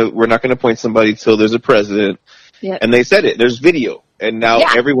not gonna appoint somebody till there's a president." Yep. And they said it. There's video, and now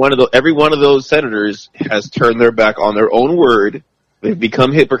every one of those senators has turned their back on their own word. They've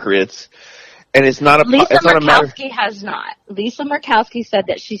become hypocrites, and it's not a. Lisa it's not a matter. Murkowski has not. Lisa Murkowski said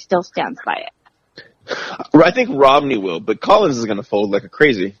that she still stands by it. I think Romney will, but Collins is going to fold like a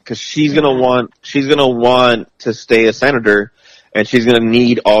crazy because she's going to want to stay a senator, and she's going to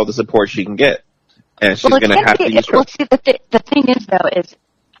need all the support she can get, and she's going to have to use. Well, see, the thing is though is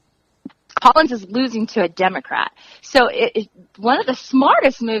Collins is losing to a Democrat, so one of the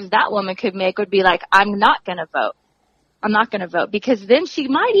smartest moves that woman could make would be I'm not going to vote. I'm not going to vote, because then she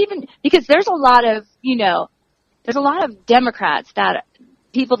might because there's a lot of Democrats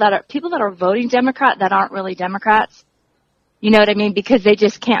people that are voting Democrat that aren't really Democrats. You know what I mean? Because they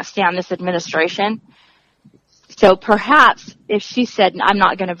just can't stand this administration. So perhaps if she said, "I'm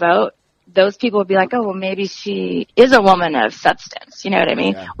not going to vote," those people would be like, "Oh, well, maybe she is a woman of substance." You know what I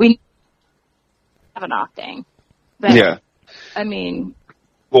mean? Yeah. We have an off thing. But, yeah. I mean.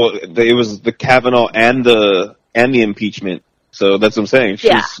 Well, it was the Kavanaugh and the impeachment. So that's what I'm saying.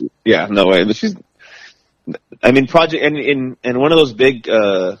 No way. She's. I mean, and one of those big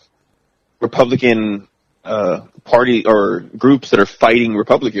Republican party or groups that are fighting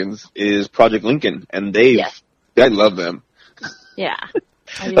Republicans is Project Lincoln, and I love them. Yeah.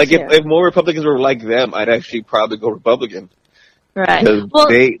 If more Republicans were like them, I'd actually probably go Republican. Right.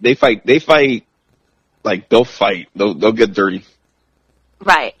 Because they fight. They'll fight. They'll get dirty.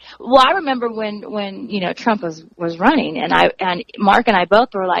 Right. Well, I remember when Trump was running, and Mark and I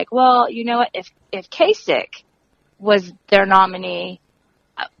both were like, well, you know what? If Kasich was their nominee,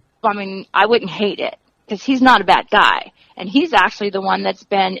 I mean, I wouldn't hate it, because he's not a bad guy, and he's actually the one that's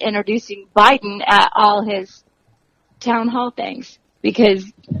been introducing Biden at all his town hall things,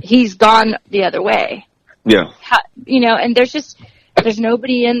 because he's gone the other way. Yeah. And there's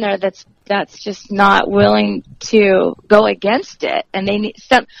nobody in there that's just not willing to go against it, and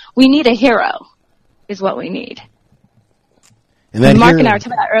we need a hero, is what we need. And Mark and I were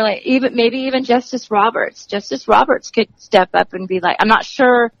talking about earlier, maybe even Justice Roberts. Justice Roberts could step up and be like, I'm not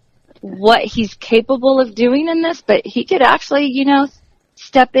sure what he's capable of doing in this, but he could actually,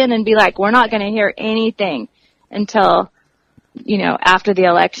 step in and be like, we're not going to hear anything until, after the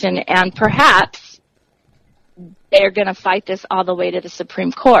election, and perhaps they're going to fight this all the way to the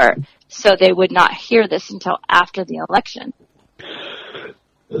Supreme Court, so they would not hear this until after the election.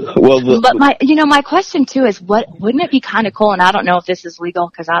 Well, but my question too is, wouldn't it be kind of cool? And I don't know if this is legal,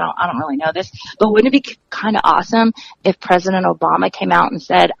 because I don't really know this, but wouldn't it be kind of awesome if President Obama came out and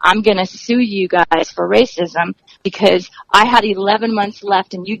said, I'm going to sue you guys for racism because I had 11 months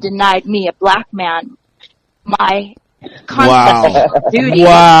left and you denied me, a black man, my constitutional duty.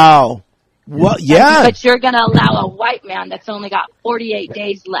 Wow. Well, yeah. But you're going to allow a white man that's only got 48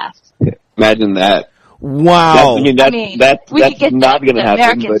 days left. Imagine that. Wow. We that's could get not going to happen.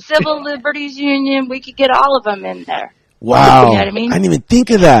 American Civil Liberties Union. We could get all of them in there. Wow. You know what I mean? I didn't even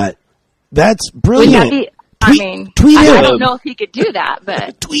think of that. That's brilliant. Tweet him. I don't know if he could do that,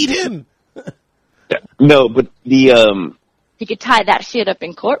 but tweet him. No, but he could tie that shit up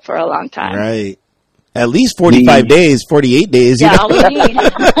in court for a long time. Right. At least 45 days, 48 days. Yeah, all we need.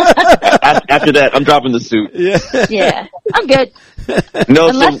 After that, I'm dropping the suit. Yeah, I'm good. No,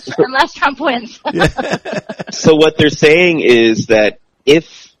 unless Trump wins. So what they're saying is that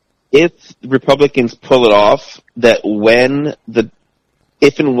if Republicans pull it off, that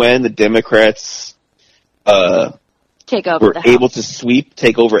if and when the Democrats take over, were able to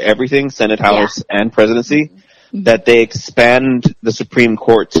take over everything, Senate, House, and presidency, that they expand the Supreme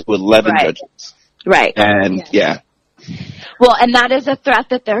Court to 11 judges. Right. And well, and that is a threat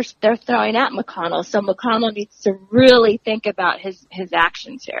that they're throwing at McConnell. So McConnell needs to really think about his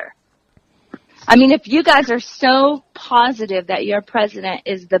actions here. I mean, if you guys are so positive that your president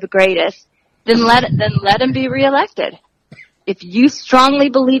is the greatest, then let him be reelected. If you strongly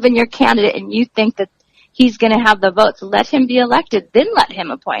believe in your candidate and you think that he's going to have the votes. Let him be elected, then let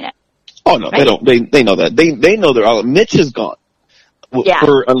him appoint it. Oh no, Right? they don't. They know that. They know they're all. Mitch is gone. Yeah.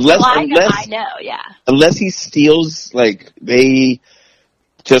 I know, yeah. Unless he steals, like they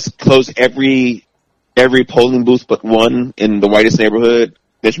just close every polling booth but one in the whitest neighborhood,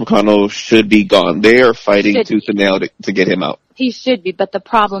 Mitch McConnell should be gone. They are fighting tooth and nail to get him out. He should be, but the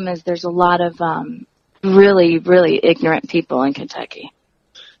problem is there's a lot of really, really ignorant people in Kentucky.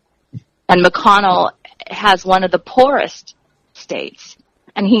 And McConnell has one of the poorest states,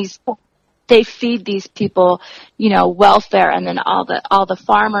 and they feed these people, welfare, and then all the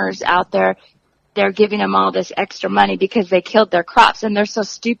farmers out there, they're giving them all this extra money because they killed their crops, and they're so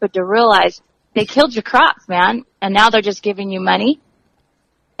stupid to realize they killed your crops, man, and now they're just giving you money.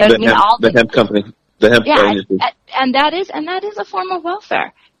 The hemp company, the hemp industry. and that is a form of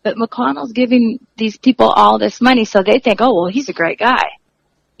welfare. But McConnell's giving these people all this money, so they think, oh well, he's a great guy.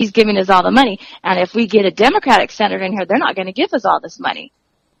 He's giving us all the money, and if we get a Democratic senator in here, they're not going to give us all this money.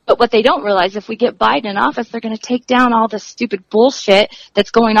 But what they don't realize, if we get Biden in office, they're going to take down all this stupid bullshit that's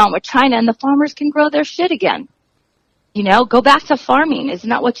going on with China, and the farmers can grow their shit again. Go back to farming. Isn't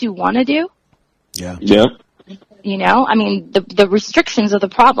that what you want to do? Yeah. Yeah. The restrictions are the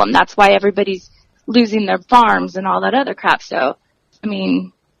problem. That's why everybody's losing their farms and all that other crap. So,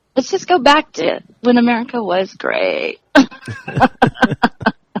 let's just go back to when America was great.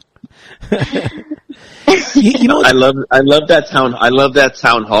 I love that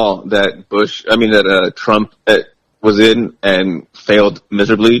town hall that Trump was in and failed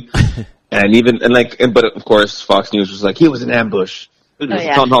miserably, but of course Fox News was like, he was an ambush. It was a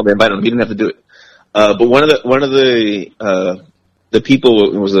town hall. They invited him. He didn't have to do it. But one of the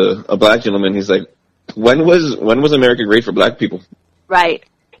people was a black gentleman. He's like, when was America great for black people? Right.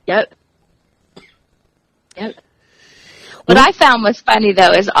 Yep. What I found was funny,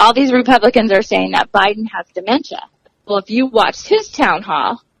 though, is all these Republicans are saying that Biden has dementia. Well, if you watched his town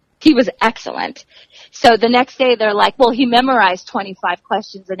hall, he was excellent. So the next day they're like, well, he memorized 25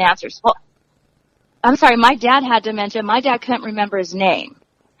 questions and answers. Well, I'm sorry, my dad had dementia. My dad couldn't remember his name.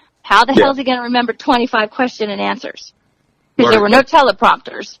 How the hell is he going to remember 25 question and answers? Because there were no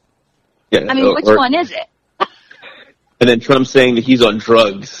teleprompters. Yeah, which one is it? And then Trump saying that he's on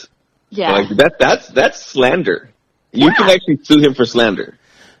drugs. Yeah. That's slander. You can actually sue him for slander.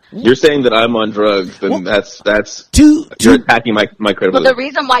 You're saying that I'm on drugs, then you're attacking my credibility. Well, the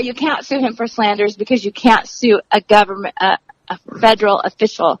reason why you can't sue him for slander is because you can't sue a federal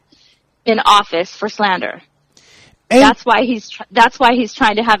official in office for slander. And that's why he's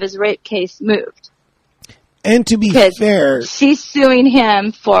trying to have his rape case moved. And to be fair, she's suing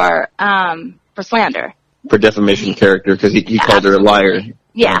him for slander, for defamation of character, because he called her a liar.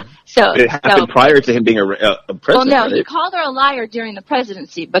 Yeah. So it happened prior to him being a president. Well, no, right? He called her a liar during the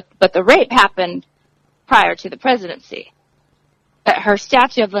presidency, but the rape happened prior to the presidency. But her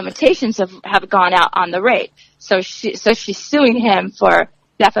statute of limitations have gone out on the rape, so she's suing him for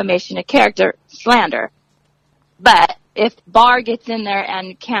defamation of character, slander. But if Barr gets in there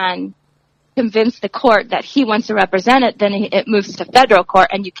and can convince the court that he wants to represent it, then it moves to federal court,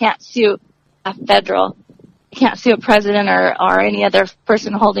 and you can't sue a president or any other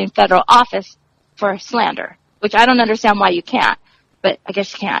person holding federal office for slander, which I don't understand why you can't, but I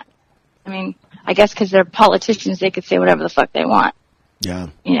guess you can't. I guess because they're politicians, they could say whatever the fuck they want. Yeah.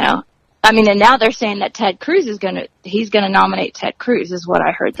 And now they're saying that Ted Cruz he's gonna nominate Ted Cruz, is what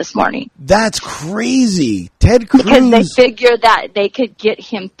I heard this morning. That's crazy. Ted Cruz. Because they figured that they could get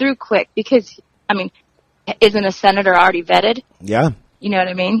him through quick because, isn't a senator already vetted? Yeah. You know what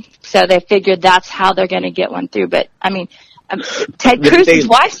I mean? So they figured that's how they're going to get one through. But, Ted Cruz's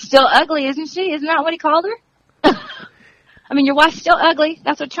wife's still ugly, isn't she? Isn't that what he called her? Your wife's still ugly.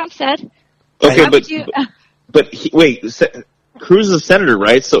 That's what Trump said. Okay, wait. Cruz is a senator,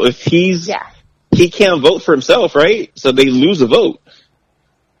 right? So if he can't vote for himself, right? So they lose a vote.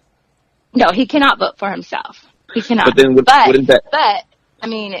 No, he cannot vote for himself. He cannot. But then wouldn't that...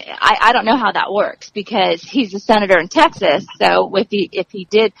 I don't know how that works because he's a senator in Texas. So if he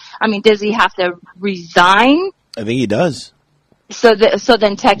did, does he have to resign? I think he does. So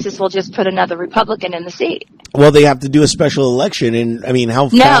then Texas will just put another Republican in the seat. Well, they have to do a special election, and how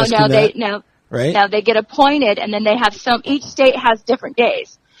fast? Right? No, they get appointed, and then they have each state has different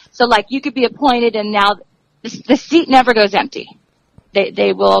days. So you could be appointed, and now the seat never goes empty.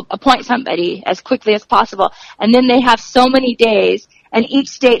 They will appoint somebody as quickly as possible, and then they have so many days. And each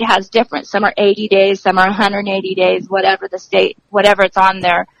state has different. Some are 80 days, some are 180 days, whatever it's on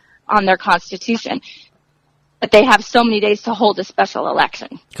their constitution. But they have so many days to hold a special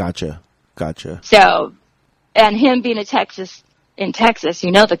election. Gotcha. So, and him being in Texas,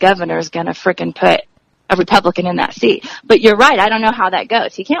 the governor is going to frickin' put a Republican in that seat. But you're right. I don't know how that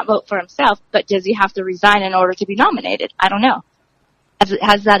goes. He can't vote for himself, but does he have to resign in order to be nominated? I don't know.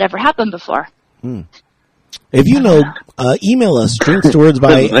 Has that ever happened before? If you know, email us,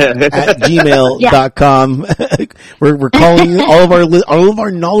 drinksstowardsby@gmail.com. We're calling all of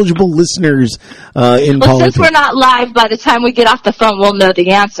our knowledgeable listeners in Well, politics. since we're not live, by the time we get off the phone, we'll know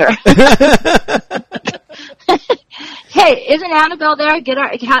the answer. Hey, isn't Annabelle there?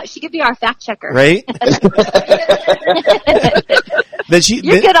 She could be our fact checker. Right?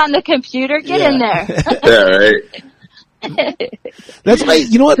 You're good on the computer. Get in there. Yeah, right. That's what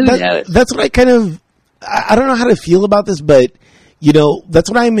you know what? Who knows? That's what I kind of, I don't know how to feel about this, but you know, that's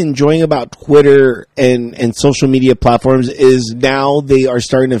what I'm enjoying about Twitter and social media platforms is now they are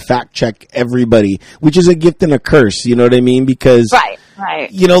starting to fact check everybody, which is a gift and a curse. You know what I mean? Because,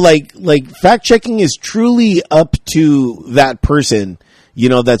 Right. you know, like fact checking is truly up to that person, you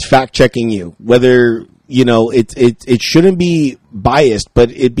know, that's fact checking you, whether, you know, it shouldn't be biased,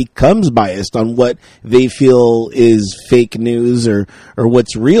 but it becomes biased on what they feel is fake news or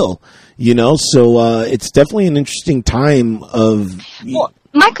what's real. You know, so it's definitely an interesting time of. Well,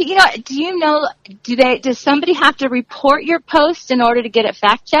 Michael, you know, does somebody have to report your post in order to get it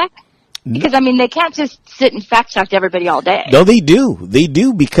fact checked? Because I mean, they can't just sit and fact check everybody all day. No, they do. They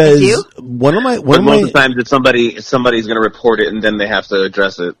do because one of Most of the times, it's somebody's going to report it, and then they have to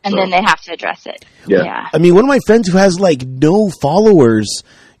address it. And then they have to address it. Yeah. I mean, one of my friends who has like no followers,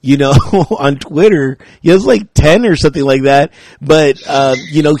 you know, on Twitter, he has like 10 or something like that. But,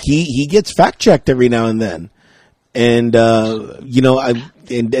 you know, he gets fact checked every now and then. And, you know,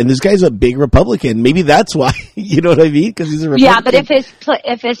 and this guy's a big Republican. Maybe that's why, you know what I mean? Cause he's a Republican. Yeah, but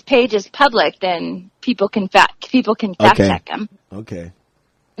if his page is public, then people can fact check him. Okay.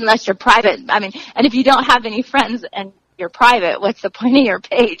 Unless you're private. I mean, and if you don't have any friends and you're private, what's the point of your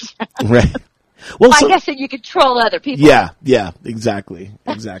page? Right. Well, I guess that you could troll other people. Yeah, exactly.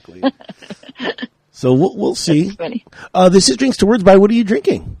 So we'll see. That's funny. This is Drinks to Words by. What are you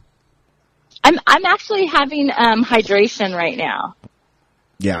drinking? I'm actually having hydration right now.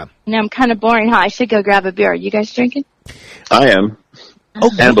 Yeah. And I'm kind of boring, huh? I should go grab a beer. You guys drinking? I am. Oh,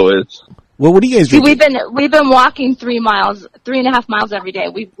 Annabelle is. Well, what are you guys See, drinking? we've been walking 3.5 miles every day.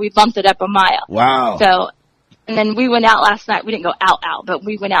 We bumped it up a mile. Wow. So, and then we went out last night. We didn't go out, but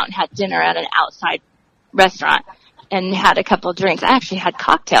we went out and had dinner at an outside restaurant and had a couple of drinks. I actually had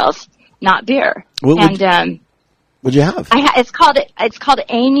cocktails, not beer. What'd you have? It's called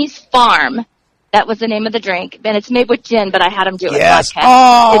Amy's Farm. That was the name of the drink, and it's made with gin, but I had them do it with vodka.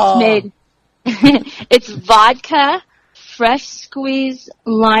 Oh. It's vodka, fresh squeezed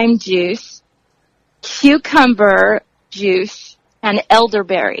lime juice, cucumber juice, and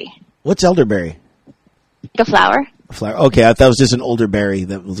elderberry. What's elderberry? The flower. Flower. Okay, I thought it was just an older berry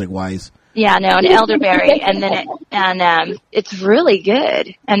that was like wise. Yeah, no, an elderberry, and then it's really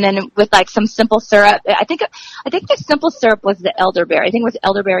good. And then with like some simple syrup, I think the simple syrup was the elderberry. I think it was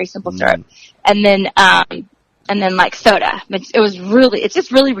elderberry simple syrup, and then like soda. It's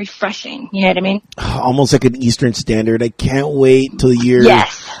just really refreshing. You know what I mean? Almost like an Eastern Standard. I can't wait till you're.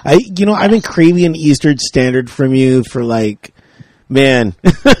 Yes. I've been craving an Eastern Standard from you for like. Man,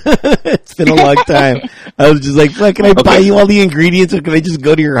 it's been a long time. I was just like, can I buy you all the ingredients or can I just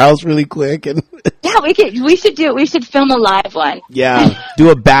go to your house really quick? And yeah, we should film a live one. Yeah, do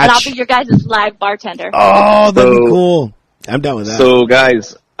a batch. And I'll be your guys' live bartender. Oh, that'd be cool. I'm down with that. So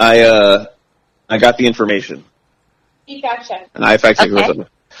guys, I got the information. You gotcha. And I fact checked myself.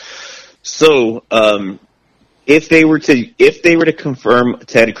 So, if they were to confirm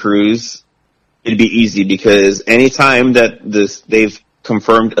Ted Cruz, it'd be easy because anytime that they've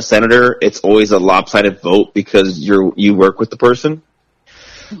confirmed a senator, it's always a lopsided vote because you work with the person.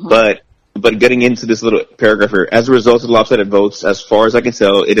 Mm-hmm. But getting into this little paragraph here, as a result of the lopsided votes, as far as I can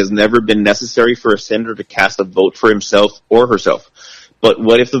tell, it has never been necessary for a senator to cast a vote for himself or herself. But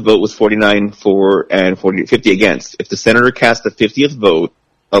what if the vote was 49 for and 50 against? If the senator cast the 50th vote,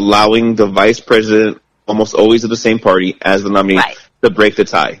 allowing the vice president, almost always of the same party, as the nominee, to break the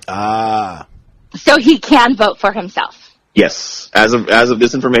tie. Ah. So he can vote for himself. Yes. As of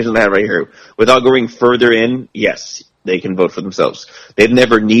this information I have right here, without going further in, yes, they can vote for themselves. They've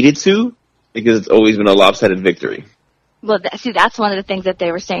never needed to because it's always been a lopsided victory. Well, that's one of the things that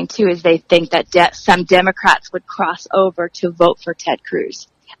they were saying too, is they think that some Democrats would cross over to vote for Ted Cruz.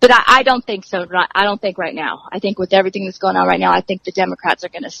 But I don't think so. I don't think right now. I think with everything that's going on right now, I think the Democrats are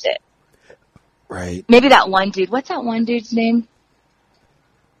going to sit. Right. Maybe that one dude. What's that one dude's name?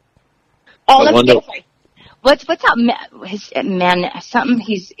 Oh, let's get it. What's that his man? Something.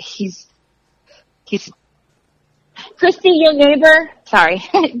 He's Christy, your neighbor. Sorry,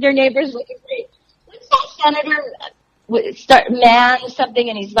 your neighbor's looking great. What's that senator, man something,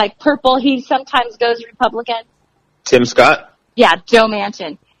 and he's like purple. He sometimes goes Republican. Tim Scott? Yeah, Joe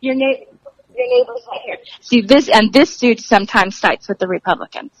Manchin. Your neighbor's right here. See, this dude sometimes sides with the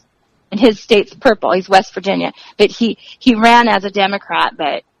Republicans. And his state's purple. He's West Virginia. But he ran as a Democrat,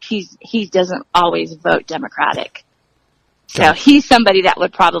 but he doesn't always vote Democratic. So he's somebody that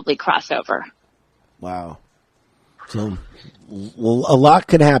would probably cross over. Wow. So, well, a lot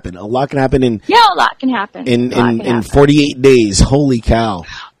could happen. A lot can happen in a lot can happen in 48 days. Holy cow.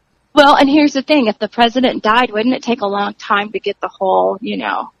 Well, and here's the thing. If the president died, wouldn't it take a long time to get the whole,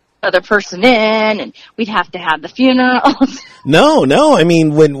 other person in, and we'd have to have the funerals? No. I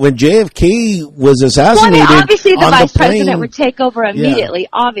mean, when JFK was assassinated, obviously the vice president plane, would take over immediately. Yeah.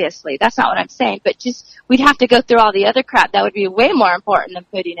 Obviously, that's not what I'm saying. But we'd have to go through all the other crap. That would be way more important than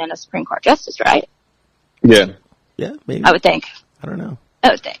putting in a Supreme Court justice, right? Yeah. Yeah, maybe. I would think. I don't know. I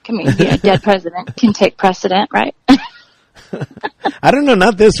would think. I mean, a dead president can take precedent, right? I don't know.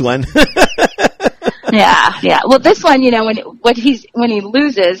 Not this one. Yeah. Well, this one, when he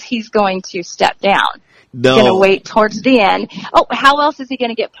loses, he's going to step down. No. He's going to wait towards the end. Oh, how else is he going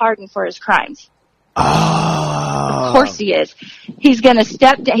to get pardoned for his crimes? Oh. Of course he is. He's going to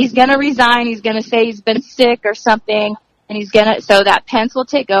step down. He's going to resign. He's going to say he's been sick or something, and so that Pence will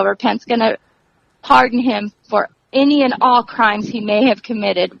take over. Pence going to pardon him for any and all crimes he may have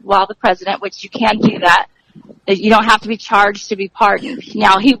committed while the president, which you can do that. You don't have to be charged to be pardoned.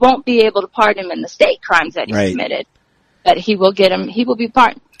 Now, he won't be able to pardon him in the state crimes that he's committed, but he will be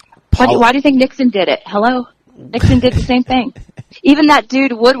pardoned. Why do you think Nixon did it? Hello? Nixon did the same thing. Even that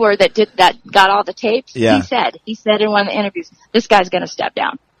dude Woodward that got all the tapes, he said in one of the interviews, this guy's going to step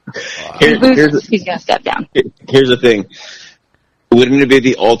down. He's going to step down. Here's the thing. Wouldn't it be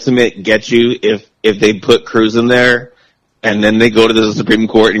the ultimate get you if they put Cruz in there and then they go to the Supreme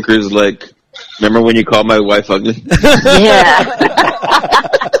Court and Cruz is like, remember when you called my wife ugly? Yeah.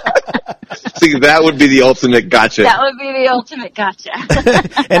 See, that would be the ultimate gotcha. That would be the ultimate gotcha.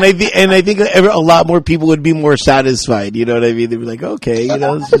 and I think a lot more people would be more satisfied. You know what I mean? They'd be like, okay,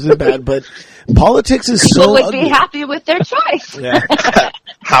 this isn't bad, but politics is people would ugly. be happy with their choice. Yeah.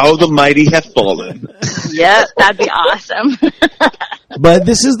 How the mighty have fallen. Yep, that'd be awesome. But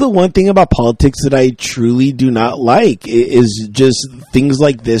this is the one thing about politics that I truly do not like, is just things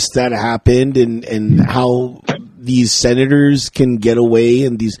like this that happened and how these senators can get away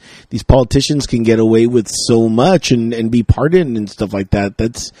and these politicians can get away with so much and be pardoned and stuff like that.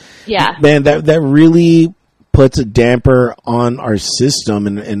 Man, that really puts a damper on our system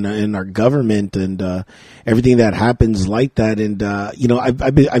and our government and everything that happens like that. And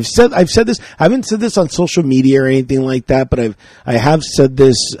I've said this. I haven't said this on social media or anything like that, but I have said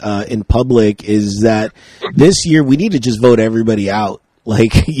this in public, is that this year we need to just vote everybody out.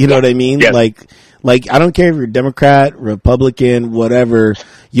 Like, you know what I mean? Yeah. Like I don't care if you're Democrat, Republican, whatever.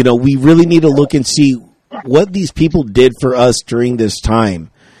 We really need to look and see what these people did for us during this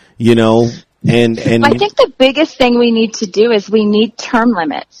time. And I think the biggest thing we need to do is we need term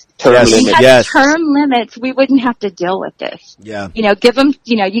limits. If we had term limits, we wouldn't have to deal with this. Yeah. Give them,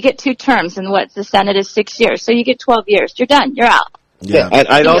 you get 2 terms, and the Senate is 6 years, so you get 12 years. You're done. You're out. Yeah.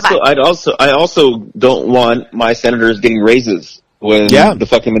 I also don't want my senators getting raises when the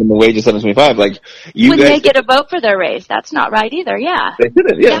fucking minimum wage is $7.25. Like, when they get a vote for their raise, that's not right either. Yeah. They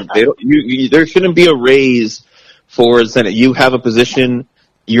shouldn't. Yeah. They don't, there shouldn't be a raise for the Senate. You have a position.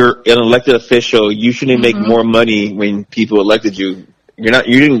 You're an elected official. You shouldn't make more money when people elected you. You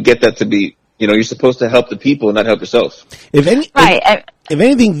didn't get that to be, you're supposed to help the people, not help yourself. If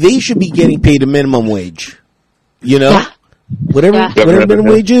anything, they should be getting paid a minimum wage. Yeah. Whatever minimum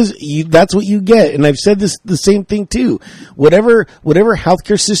wage is, that's what you get. And I've said the same thing too. Whatever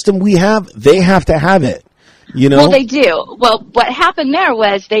healthcare system we have, they have to have it. Well, they do. Well, what happened there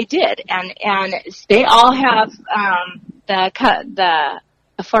was they did, and they all have the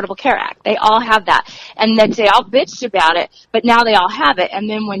Affordable Care Act. They all have that. And they all bitched about it, but now they all have it. And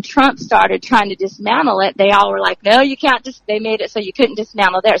then when Trump started trying to dismantle it, they all were like, no, you can't they made it so you couldn't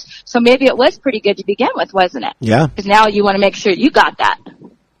dismantle theirs. So maybe it was pretty good to begin with, wasn't it? Yeah. Because now you want to make sure you got that.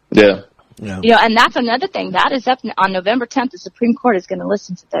 Yeah. Yeah. And that's another thing. That is up on November 10th. The Supreme Court is going to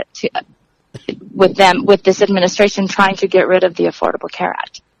listen to that with this administration trying to get rid of the Affordable Care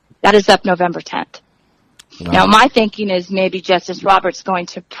Act. That is up November 10th. Wow. Now, my thinking is maybe Justice Roberts going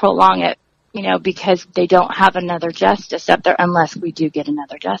to prolong it, because they don't have another justice up there unless we do get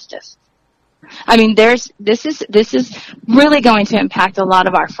another justice. I mean, this is really going to impact a lot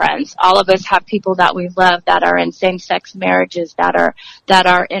of our friends. All of us have people that we love that are in same-sex marriages, that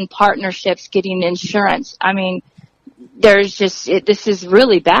are in partnerships, getting insurance. I mean, this is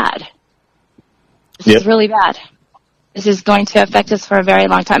really bad. This is really bad. This is going to affect us for a very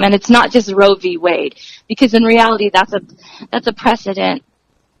long time. And it's not just Roe v. Wade, because in reality, that's a precedent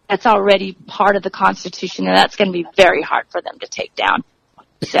that's already part of the Constitution, and that's going to be very hard for them to take down.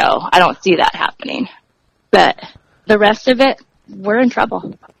 So I don't see that happening. But the rest of it, we're in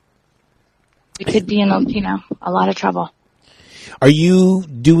trouble. We could be in a lot of trouble. Are you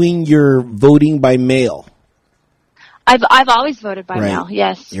doing your voting by mail? I've always voted by mail.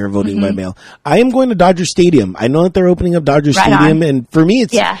 Yes, you're voting by mail. I am going to Dodger Stadium. I know that they're opening up Dodger Stadium, and for me,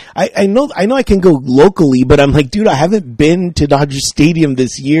 it's I know I can go locally, but I'm like, dude, I haven't been to Dodger Stadium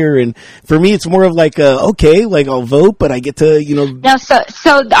this year, and for me, it's more of like I'll vote, but I get to No, so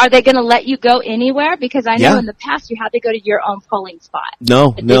are they going to let you go anywhere? Because I know in the past you had to go to your own polling spot.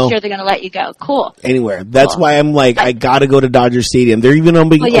 No. This year they're going to let you go. Cool. Anywhere. That's why I'm like, I got to go to Dodger Stadium. They're even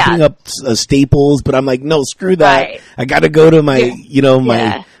opening up Staples, but I'm like, no, screw that. Right. I got to go to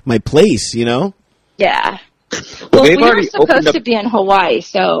my, my place, Yeah. Well, we were supposed to be in Hawaii,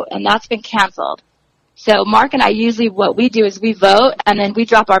 and that's been canceled. So Mark and I usually what we do is we vote and then we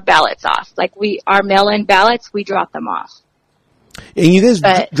drop our ballots off. Like our mail-in ballots, we drop them off. And you guys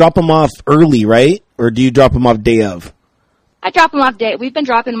drop them off early, right? Or do you drop them off day of? I drop them off we've been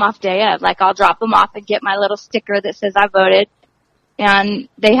dropping them off day of. Like I'll drop them off and get my little sticker that says I voted. And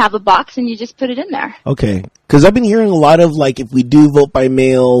they have a box, and you just put it in there. Okay. Because I've been hearing a lot of, like, if we do vote by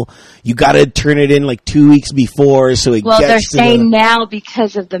mail, you got to turn it in, like, 2 weeks before, so it gets to they're saying now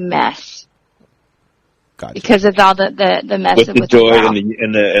because of the mess. Gotcha. Because of all the mess with the joy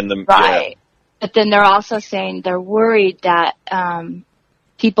and the right. Yeah. But then they're also saying they're worried that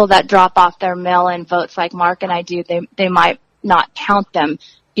people that drop off their mail-in votes like Mark and I do, they might not count them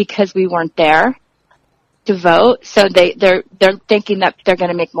because we weren't there to vote, so they're thinking that they're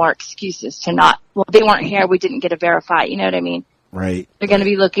going to make more excuses to not. Well, they weren't here. We didn't get to verify. You know what I mean? Right. They're going to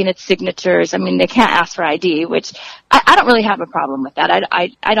be looking at signatures. I mean, they can't ask for ID, which I don't really have a problem with that.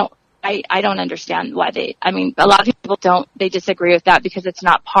 I don't understand why they. I mean, a lot of people don't. They disagree with that because it's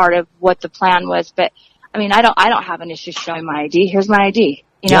not part of what the plan was. But I mean, I don't have an issue showing my ID. Here's my ID.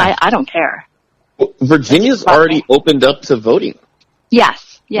 I don't care. Well, Virginia's already opened up to voting.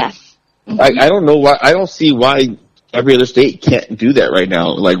 Yes. Mm-hmm. I don't know why. I don't see why every other state can't do that right now.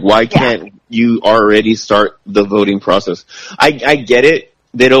 Like, why can't you already start the voting process? I get it.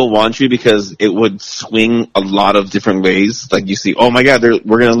 They don't want you because it would swing a lot of different ways. Like you see, oh my God,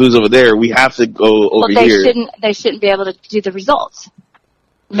 we're going to lose over there. We have to go over here. They shouldn't be able to do the results.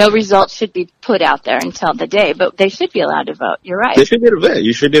 No results should be put out there until the day, but they should be allowed to vote. You're right. They should be able to vote.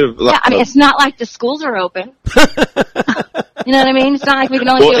 You should be able to. Yeah, I mean, it's not like the schools are open. You know what I mean? It's not like we can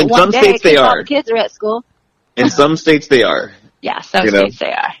only do it one day because all the kids are at school. In some states they are. Yeah, some states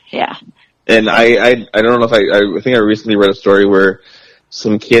they are. Yeah. And I don't know if I think I recently read a story where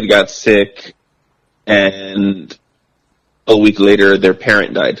some kid got sick and a week later their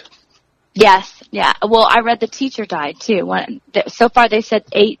parent died. Yes, yeah. Well, I read the teacher died too. So far they said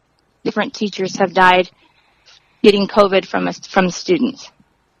 8 different teachers have died getting COVID from students.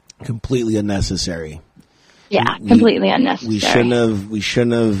 Completely unnecessary. Yeah, completely unnecessary. We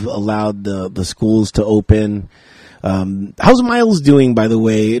shouldn't have allowed the schools to open. How's Miles doing, by the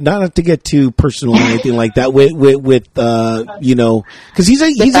way? Not to get too personal or anything like that. With because he's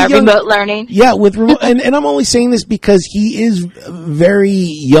a young, remote learning. Yeah, with remote, and I'm only saying this because he is very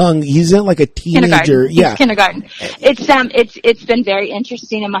young. He's in like a teenager. He's kindergarten. It's been very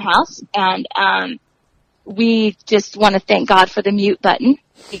interesting in my house, and we just want to thank God for the mute button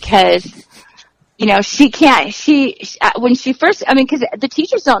because. She can't, when she first, because the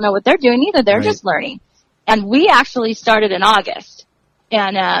teachers don't know what they're doing either. They're just learning. And we actually started in August.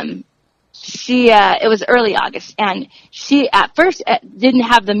 And, it was early August. And she at first didn't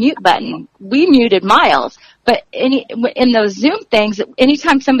have the mute button. We muted Miles. But in those Zoom things,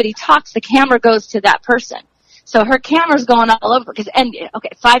 anytime somebody talks, the camera goes to that person. So her camera's going all over.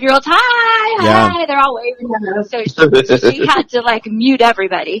 5-year-olds, hi, they're all waving. So she had to mute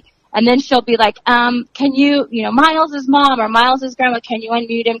everybody. And then she'll be like, can you, Miles' mom or Miles' grandma, can you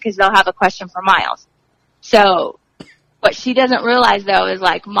unmute him? Because they'll have a question for Miles. So what she doesn't realize, though, is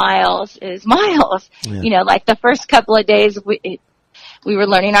Miles is Miles. Yeah. The first couple of days we were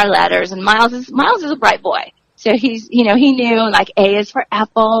learning our letters, and Miles is a bright boy. So he knew, A is for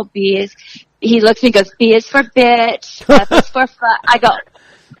apple, he looks at me and goes, B is for bitch, F is for fuck. I go,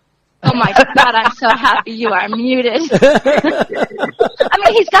 oh my God, I'm so happy you are muted. He's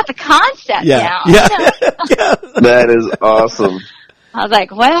got the concept now. Yeah. That is awesome. I was like,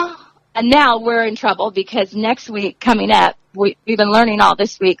 well, and now we're in trouble because next week coming up, we've been learning all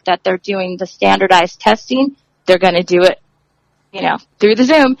this week that they're doing the standardized testing. They're going to do it, through the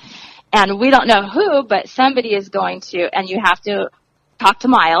Zoom. And we don't know who, but somebody is going to, and you have to talk to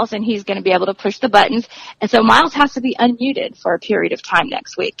Miles, and he's going to be able to push the buttons. And so Miles has to be unmuted for a period of time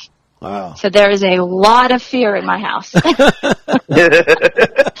next week. Wow. So there is a lot of fear in my house.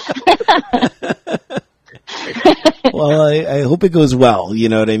 Well, I hope it goes well. You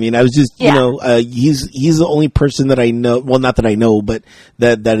know what I mean? I was just, he's the only person that I know. Well, not that I know, but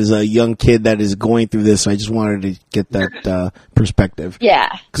that is a young kid that is going through this. So I just wanted to get that perspective. Yeah.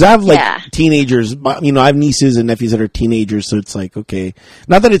 Because I have teenagers. You know, I have nieces and nephews that are teenagers. So it's like, okay,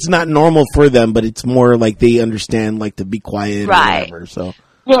 not that it's not normal for them, but it's more like they understand like to be quiet or whatever. So.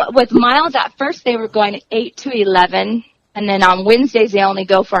 Well, with Miles at first, they were going 8 to 11, and then on Wednesdays they only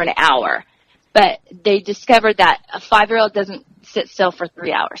go for an hour. But they discovered that a 5-year-old doesn't sit still for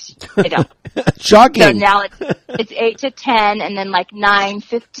 3 hours. They don't. Shocking. So now it's 8 to 10, and then like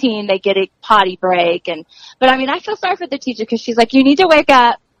 9:15 they get a potty break. But I mean, I feel sorry for the teacher because she's like, you need to wake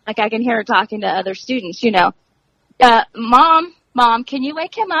up. Like I can hear her talking to other students. You know, mom, can you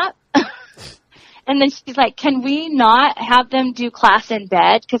wake him up? And then she's like, can we not have them do class in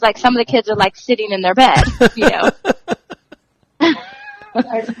bed? Because like some of the kids are like sitting in their bed. You know.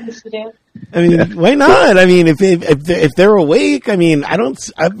 I mean, why not? I mean, if they're awake, I mean,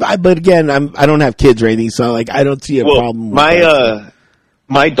 but again, I don't have kids or anything, so like, I don't see a problem with that.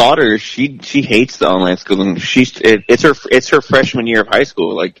 My daughter, she hates the online schooling. It's her freshman year of high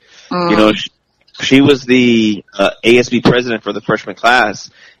school. Like, you know, she was the ASB president for the freshman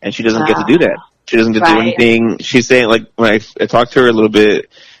class, and she doesn't get to do that. She doesn't get to do anything. She's saying, like, when I talked to her a little bit,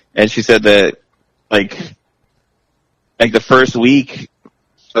 and she said that, like the first week,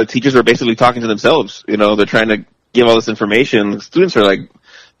 the teachers are basically talking to themselves. You know, they're trying to give all this information. The students are, like,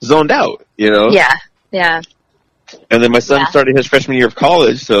 zoned out, you know? Yeah, yeah. And then my son started his freshman year of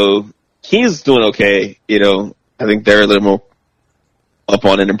college, so he's doing okay, you know. I think they're a little more up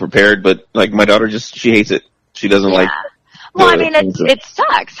on it and prepared, but, like, my daughter she hates it. She doesn't like. Well, I mean, it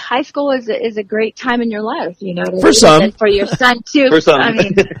sucks. High school is a great time in your life, you know. For some. And for your son, too. For some. I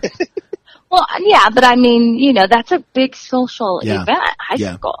mean, well, yeah, but I mean, you know, that's a big social event, high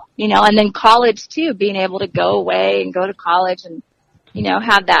school, you know, and then college, too, being able to go away and go to college and, you know,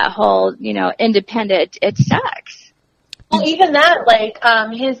 have that whole, you know, independent, it sucks. Well, even that,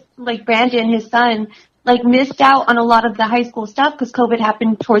 like, Brandon, his son, like, missed out on a lot of the high school stuff because COVID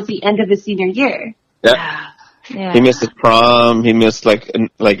happened towards the end of his senior year. Yeah. He missed his prom. He missed well,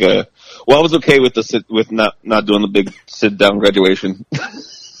 I was okay with not doing the big sit down graduation.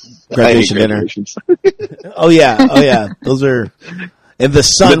 Graduation dinner. Oh yeah. Those are, and the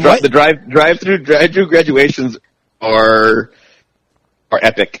sun. The drive-through graduations are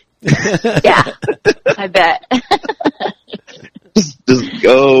epic. Yeah, I bet. Just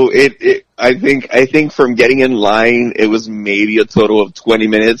go. I think from getting in line, it was maybe a total of 20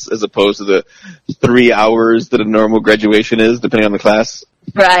 minutes as opposed to the 3 hours that a normal graduation is, depending on the class.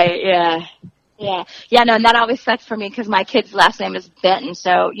 Right. Yeah. Yeah. No, and that always sucks for me because my kid's last name is Benton.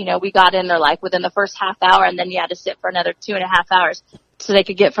 So, you know, we got in there like within the first half hour, and then you had to sit for another 2.5 hours so they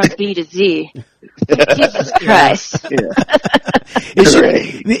could get from B to Z. Jesus Christ. Yeah.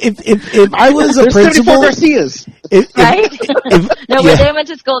 If I was a principal, Garcias. Right? When they went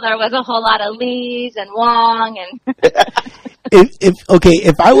to school, there was a whole lot of Lees and Wong and.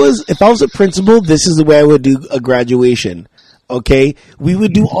 If I was a principal, this is the way I would do a graduation. Okay, we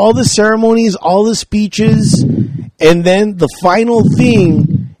would do all the ceremonies, all the speeches, and then the final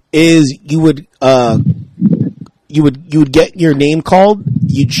thing is you would get your name called.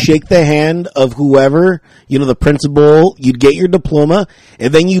 You'd shake the hand of whoever, you know, the principal. You'd get your diploma,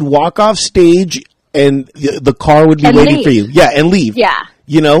 and then you'd walk off stage, and the car would be waiting for you. Yeah, and leave. Yeah,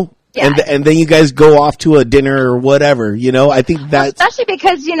 you know. Yeah. And then you guys go off to a dinner or whatever, you know. I think that especially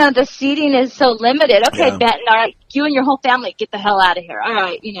because you know the seating is so limited. Okay, Benton, all right, you and your whole family get the hell out of here. All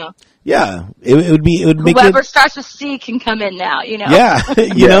right, you know. Yeah, it would make whoever starts with C can come in now. You know. Yeah,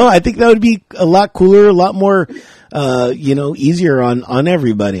 you know, I think that would be a lot cooler, a lot more, you know, easier on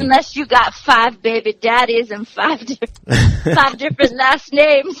everybody. Unless you got 5 baby daddies and 5 different last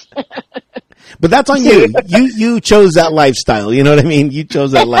names. But that's on you. You chose that lifestyle. You know what I mean? You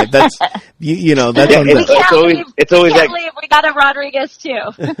chose that life. That's you know that's on you. It's always like we got a Rodriguez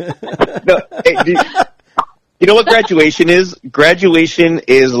too. No, you know what graduation is? Graduation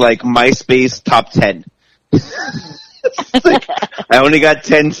is like MySpace top 10. Like, I only got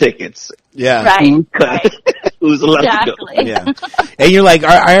 10 tickets. Yeah. Right. Right. Who's allowed to go? Exactly. Yeah. And you're like,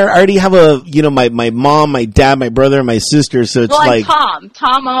 I already have my mom, my dad, my brother, and my sister. So it's Well, like, and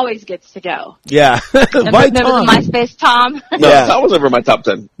Tom always gets to go. yeah. Remember, Why remember Tom? the MySpace Tom? No, Yeah. Tom was never in my top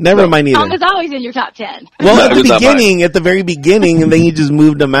 10. Never No. mind either. Tom was always in your top 10. Well, No, at it the was not beginning, at the very beginning, and then you just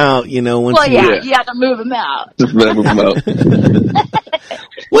moved them out, once Well, you... yeah, you had to move him out. Just let him move him out.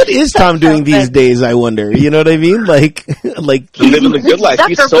 What is Tom doing these days, I wonder? You know what I mean? Like Living the good life.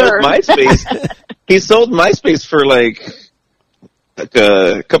 He sold Zuckerberg. MySpace. He sold MySpace for like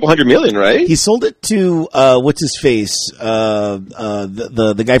a couple $100 million, right? he sold it to, what's his face?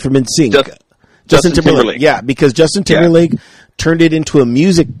 The guy from NSYNC. Justin Timberlake. Yeah, because Justin Timberlake turned it into a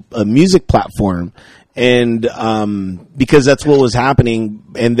music platform. And because that's what was happening,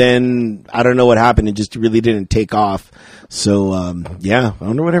 and then I don't know what happened. It just really didn't take off. So I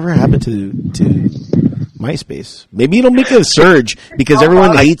wonder whatever happened to MySpace. Maybe it'll make a surge because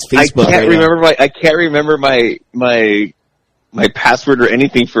everyone hates Facebook. I can't remember my password or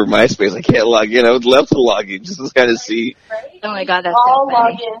anything for MySpace. I can't log in. I would love to log in just to kind of see. Oh my God, that's I'll so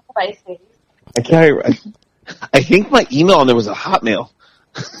funny. log in to MySpace. I can't. I think my email on there was a Hotmail.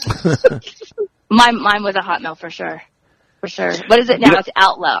 Mine was a Hotmail for sure. For sure. What is it now? It's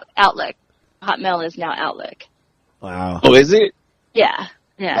Outlook. Hotmail is now Outlook. Wow. Oh, is it? Yeah.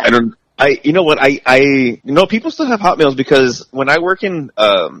 Yeah. You know what? People still have Hotmails because when I work in,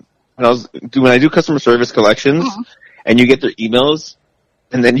 when I do customer service collections and you get their emails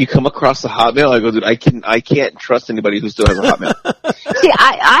and then you come across the Hotmail, I go, dude, I can't trust anybody who still has a Hotmail. See,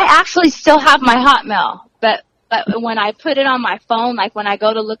 I actually still have my Hotmail, but when I put it on my phone, like when I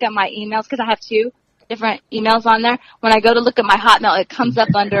go to look at my emails, because I have 2 different emails on there, when I go to look at my Hotmail, it comes up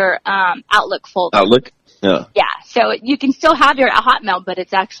under Outlook folder. Outlook? Yeah. Yeah, so you can still have your Hotmail, but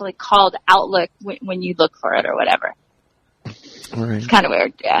it's actually called Outlook when you look for it or whatever. All right. It's kind of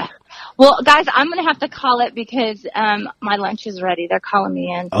weird, yeah. Well, guys, I'm going to have to call it because my lunch is ready. They're calling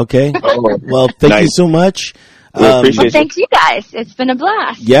me in. Okay. Well, thank you so much. We appreciate Well, thanks you guys. It's been a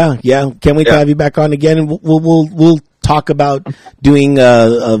blast. Yeah. Can't wait to have you back on again, and we'll talk about doing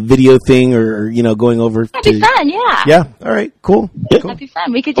a video thing or going over. That'd be fun, yeah. Yeah. All right. Cool. That'd be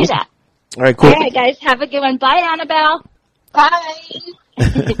fun. We could do that. All right. Cool. All right, guys. Have a good one. Bye, Annabelle.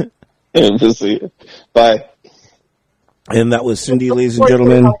 Bye. We'll see you. Bye. And that was Cindy, ladies and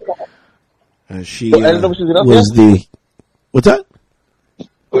gentlemen. She I didn't know she was up was the. What's that?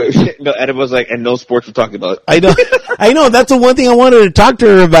 No, Adam was like, and no sports we're talking about. I know. That's the one thing I wanted to talk to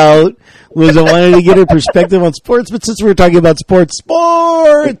her about was I wanted to get her perspective on sports. But since we were talking about sports.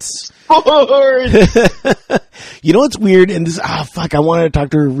 You know what's weird? And this, I wanted to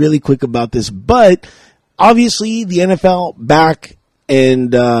talk to her really quick about this. But obviously, the NFL back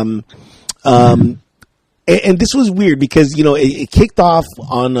and this was weird because it kicked off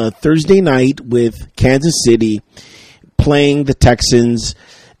on a Thursday night with Kansas City playing the Texans.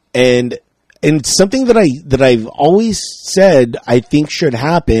 And it's something that I've always said I think should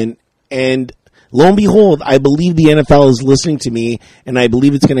happen, and lo and behold, I believe the NFL is listening to me, and I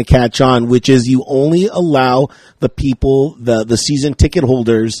believe it's going to catch on, which is you only allow the people, the season ticket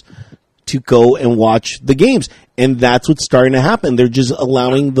holders, to go and watch the games, and that's what's starting to happen. They're just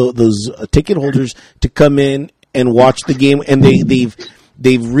allowing those ticket holders to come in and watch the game, and they've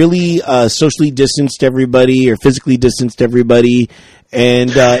really socially distanced everybody or physically distanced everybody. And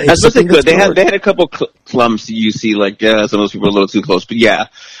that's what they could. They had a couple clumps you see, like some of those people are a little too close. But yeah,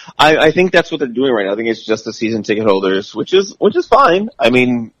 I think that's what they're doing right now. I think it's just the season ticket holders, which is fine. I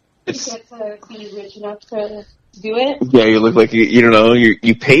mean, it's You get to be rich enough to do it. Yeah, you look like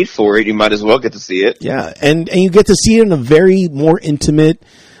you paid for it. You might as well get to see it. Yeah, and you get to see it in a very more intimate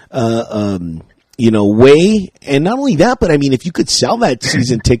way. And not only that, but I mean, if you could sell that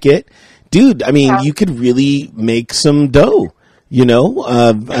season ticket, dude, I mean, you could really make some dough.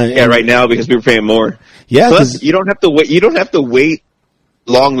 Right now because we were paying more. Yeah, plus you don't have to wait. You don't have to wait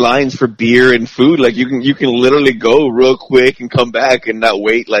long lines for beer and food. Like you can literally go real quick and come back and not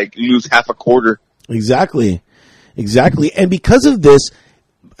wait. Like lose half a quarter. Exactly. And because of this,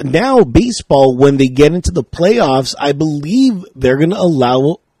 now baseball, when they get into the playoffs, I believe they're going to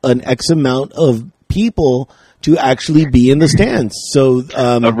allow an X amount of people to actually be in the stands. So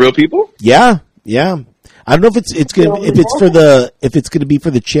of real people? Yeah. I don't know if it's going to be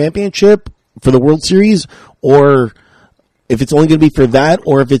for the championship, for the World Series, or if it's only going to be for that,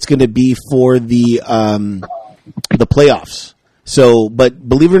 or if it's going to be for the playoffs. So, but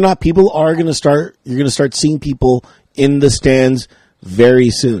believe it or not, you're going to start seeing people in the stands very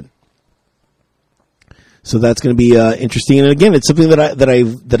soon. So that's going to be interesting. And again, it's something that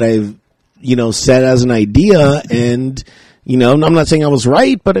I've said as an idea, and You know, I'm not saying I was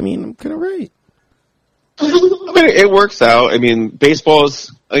right, but I mean, I'm kind of right. I mean, it works out. I mean, baseball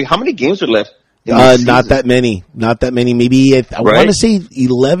is, how many games are left? Not that many. Maybe I Right? want to say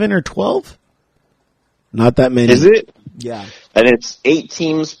 11 or 12. Not that many. Is it? Yeah. And it's 8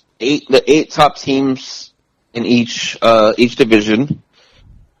 teams, the 8 top teams in each division.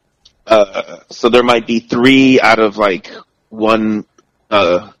 So there might be 3 out of like one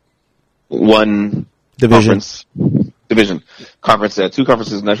Division. conference, 2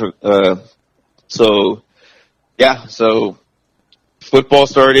 conferences, national. So football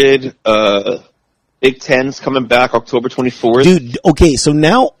started. Big Ten's coming back October 24th. Dude, okay, so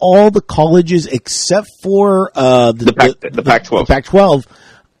now all the colleges except for the Pac-12. The Pac-12,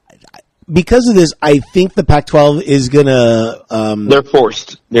 because of this, I think the Pac-12 is gonna They're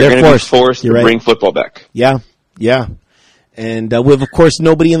forced. They're going to be forced to You're right. bring football back. Yeah. And with, of course,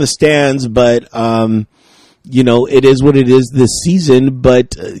 nobody in the stands, but, you know, it is what it is this season,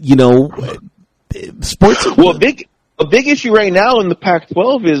 but, you know, sports. Well, a big issue right now in the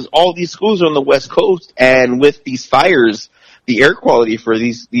Pac-12 is all these schools are on the West Coast, and with these fires, the air quality for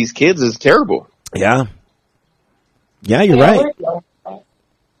these kids is terrible. Yeah. Yeah, you're right.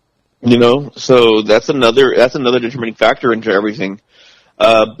 You know, so that's another determining factor into everything.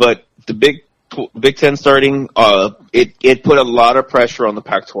 But the Big Ten starting, it put a lot of pressure on the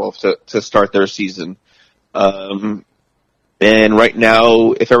Pac-12 to start their season. And right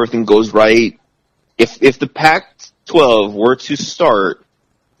now, if everything goes right, if the Pac-12 were to start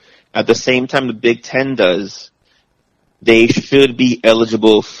at the same time the Big Ten does, they should be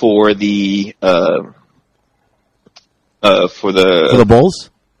eligible for the Bulls?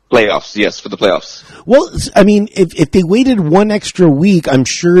 playoffs. Yes, for the playoffs. Well, I mean, if they waited one extra week, I'm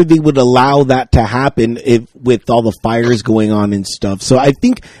sure they would allow that to happen with all the fires going on and stuff. So I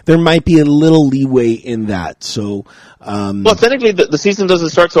think there might be a little leeway in that. So, well, technically, the season doesn't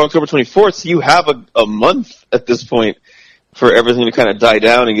start till October 24th, so you have a month at this point for everything to kind of die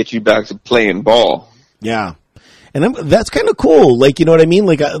down and get you back to playing ball. yeah. And that's kind of cool. Like, you know what I mean?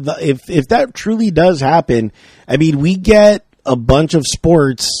 Like, if that truly does happen, I mean, we get a bunch of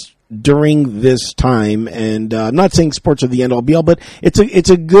sports during this time, and I'm not saying sports are the end all be all, but it's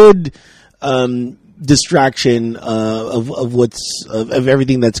a good distraction of what's of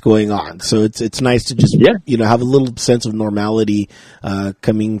everything that's going on. So it's nice to just have a little sense of normality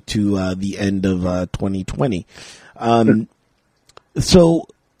coming to the end of 2020. So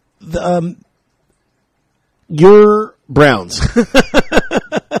your Browns.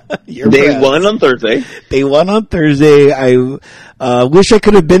 They won on Thursday. They won on Thursday. I wish I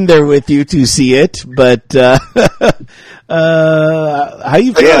could have been there with you to see it, but how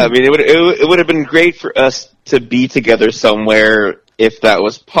you feel? Yeah, I mean, it would have been great for us to be together somewhere if that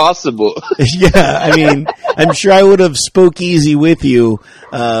was possible. Yeah, I mean, I'm sure I would have spoke easy with you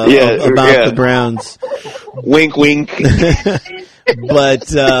about the Browns. Wink, wink. But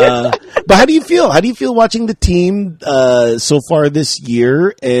how do you feel? How do you feel watching the team so far this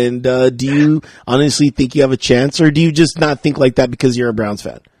year? And do you honestly think you have a chance, or do you just not think like that because you're a Browns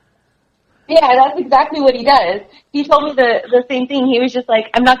fan? Yeah, that's exactly what he does. He told me the same thing. He was just like,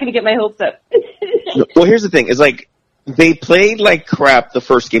 I'm not going to get my hopes up. Well, here's the thing. It's like they played like crap the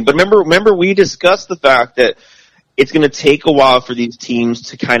first game. But remember we discussed the fact that it's going to take a while for these teams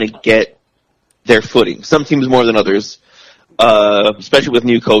to kind of get their footing. Some teams more than others. Especially with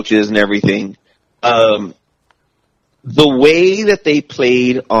new coaches and everything. The way that they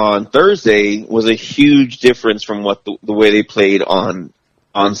played on Thursday was a huge difference from what the way they played on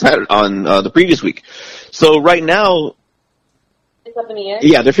Saturday, on the previous week. So right now, It's up in the air.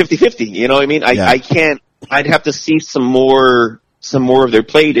 yeah, they're 50-50. You know what I mean? I'd have to see some more of their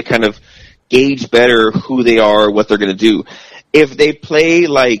play to kind of gauge better who they are, what they're going to do. If they play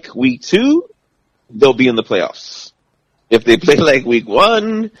like week 2, they'll be in the playoffs. If they play like week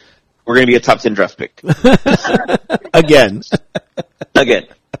 1, we're going to be a top 10 draft pick. Again.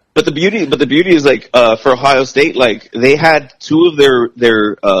 But the beauty is like, for Ohio State, like they had 2 of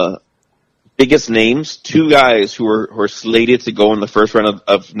their biggest names, 2 guys who were slated to go in the first round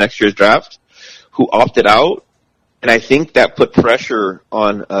of next year's draft, who opted out. And I think that put pressure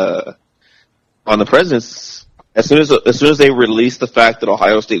on the Presidents as soon as they released the fact that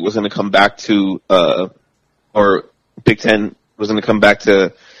Ohio State was going to come back to, or Big Ten was going to come back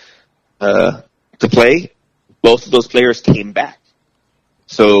to play. Both of those players came back.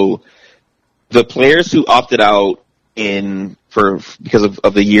 So the players who opted out because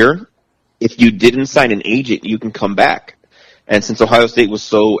of the year, if you didn't sign an agent, you can come back. And since Ohio State was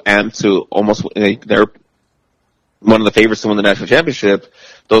so amped to almost, they're one of the favorites to win the national championship,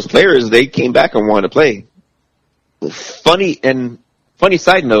 those players, they came back and wanted to play. funny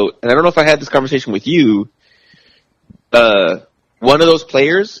side note, and I don't know if I had this conversation with you. One of those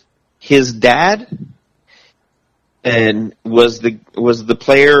players, his dad, and was the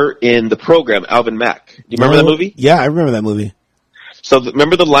player in The Program, Alvin Mack. Do you remember that movie? Yeah, I remember that movie. So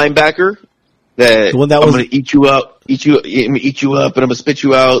remember the linebacker that, The one that I'm was- going to eat you up, and I'm going to spit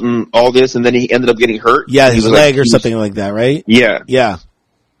you out, and all this, and then he ended up getting hurt. Yeah, He his was leg or something like that, right? Yeah, Yeah.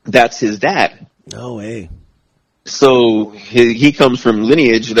 that's his dad. No way. So he comes from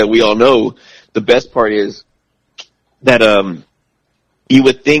lineage that we all know. The best part is that you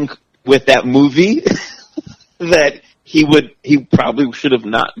would think with that movie that he probably should have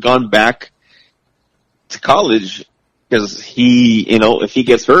not gone back to college, because if he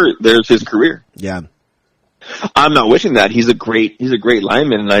gets hurt, there's his career. Yeah. I'm not wishing that. He's a great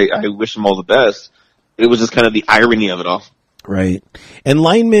lineman, and I wish him all the best. It was just kind of the irony of it all. Right. And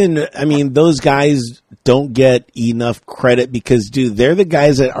linemen, I mean, those guys don't get enough credit because, dude, they're the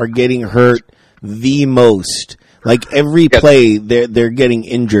guys that are getting hurt the most. Like every play, they're getting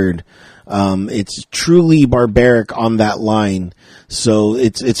injured. It's truly barbaric on that line. So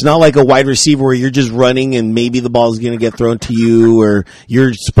it's not like a wide receiver where you're just running and maybe the ball is going to get thrown to you, or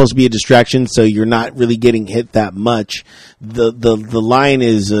you're supposed to be a distraction, so you're not really getting hit that much. The line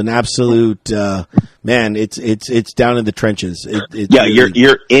is an absolute man. It's down in the trenches.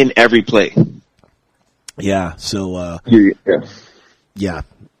 You're in every play. Yeah. So Yeah.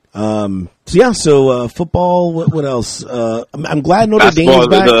 So football. What else? I'm glad Notre Dame is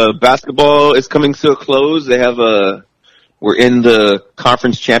back. The basketball is coming to a close. They have we're in the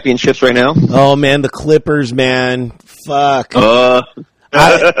conference championships right now. Oh man, the Clippers, man. Fuck. I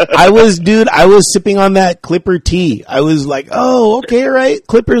I was sipping on that Clipper tea. I was like, oh, okay, right.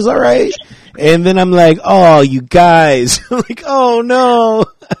 Clippers, all right. And then I'm like, oh, you guys. I'm like, oh no.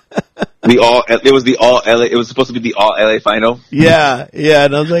 It was supposed to be the all LA final. Yeah.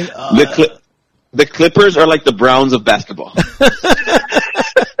 And I was like, the Clippers are like the Browns of basketball.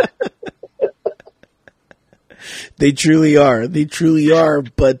 They truly are.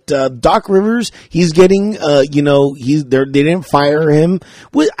 But Doc Rivers, he's getting, they didn't fire him.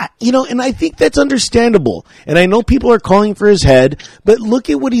 And I think that's understandable. And I know people are calling for his head, but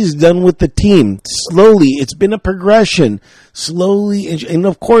look at what he's done with the team. Slowly, it's been a progression. Slowly, and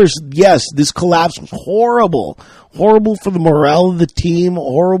of course, yes, this collapse was horrible. Horrible for the morale of the team,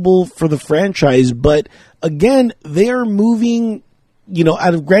 horrible for the franchise. But again, they are moving,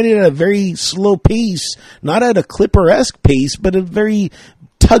 at a very slow pace, not at a Clipper-esque pace, but a very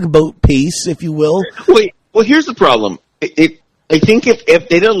tugboat pace, if you will. Wait, well, here's the problem. I think if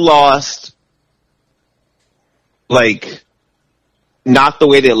they'd have lost, like, not the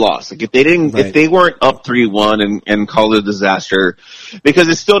way they lost, like if they weren't up 3-1 and called it a disaster, because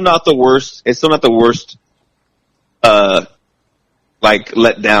it's still not the worst. It's still not the worst.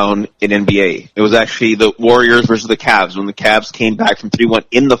 Let down in NBA. It was actually the Warriors versus the Cavs when the Cavs came back from 3-1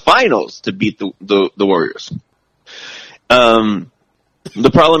 in the finals to beat the Warriors. The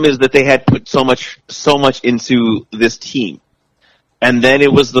problem is that they had put so much into this team. And then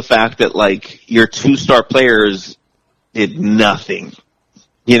it was the fact that your 2-star players did nothing.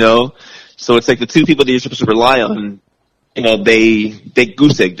 So it's like the two people that you're supposed to rely on, they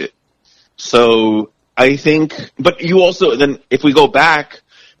goose-egged it. So I think, but you also, then if we go back,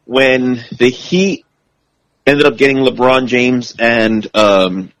 when the Heat ended up getting LeBron James and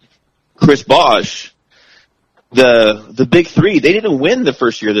Chris Bosh, the big three, they didn't win the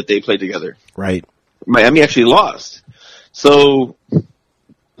first year that they played together. Right. Miami actually lost. So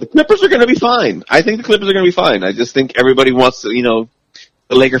the Clippers are going to be fine. I think the Clippers are going to be fine. I just think everybody wants to,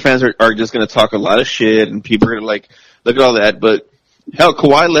 the Laker fans are just going to talk a lot of shit, and people are going to look at all that, but hell,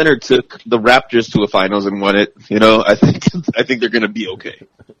 Kawhi Leonard took the Raptors to a finals and won it. I think they're going to be okay.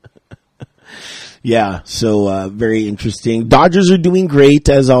 Yeah, so very interesting. Dodgers are doing great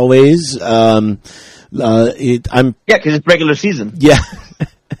as always. Because it's regular season. Yeah,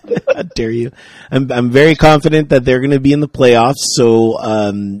 how dare you? I'm very confident that they're going to be in the playoffs. So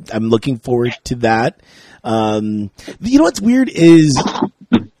I'm looking forward to that. What's weird is,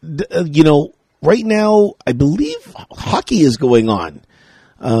 right now, I believe hockey is going on,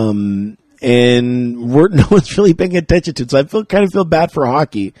 and no one's really paying attention to it. So I kind of feel bad for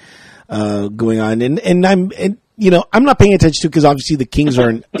hockey going on, and I'm not paying attention to because obviously the Kings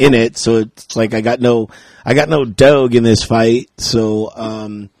aren't in it, so it's like I got no dog in this fight. So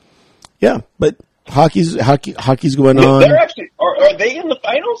but hockey's going on. They're actually are they in the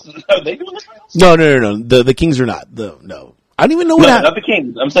finals? Are they doing the finals? No. The Kings are not. No. I don't even know what happened. Not the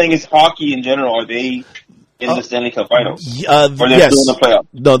Kings. I'm saying it's hockey in general. Are they in the Stanley Cup final? Yes. Or they're still in the playoffs?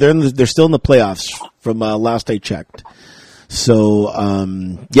 No, they're still in the playoffs from last I checked. So,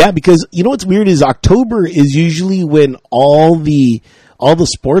 yeah, because you know what's weird is October is usually when all the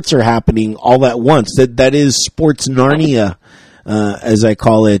sports are happening all at once. That is sports Narnia, as I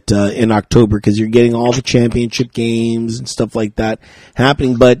call it, in October, because you're getting all the championship games and stuff like that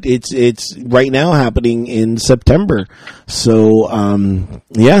happening. But it's right now happening in September. So,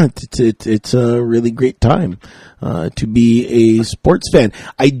 yeah, it's a really great time to be a sports fan.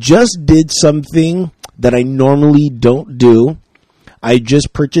 I just did something that I normally don't do. I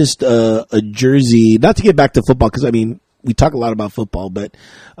just purchased a jersey, not to get back to football, because I mean, we talk a lot about football, but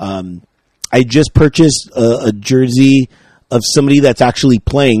I just purchased a jersey of somebody that's actually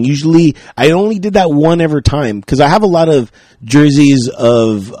playing. Usually, I only did that one every time, because I have a lot of jerseys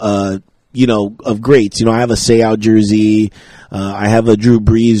of greats. I have a Seau jersey, I have a Drew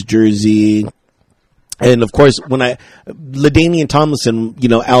Brees jersey, and of course, LaDainian Tomlinson,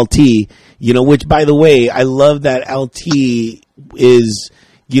 LT, which by the way, I love that LT is,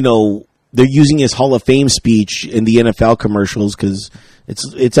 they're using his Hall of Fame speech in the NFL commercials because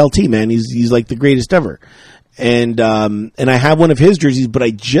it's LT, man. He's like the greatest ever. And I have one of his jerseys, but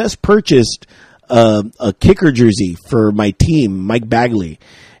I just purchased a kicker jersey for my team, Mike Bagley.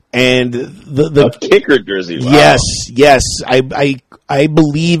 And the kicker jersey. Wow. Yes. I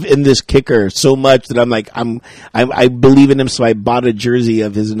believe in this kicker so much that I'm like, I believe in him. So I bought a jersey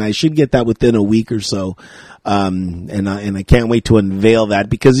of his, and I should get that within a week or so. And I can't wait to unveil that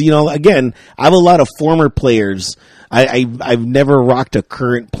because, again, I have a lot of former players. I've never rocked a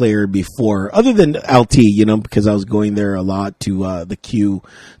current player before other than LT, because I was going there a lot to, the Q,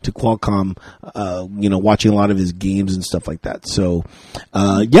 to Qualcomm, watching a lot of his games and stuff like that. So,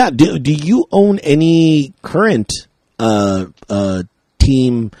 yeah, do you own any current,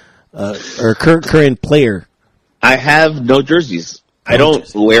 team, or current player? I have no jerseys. I don't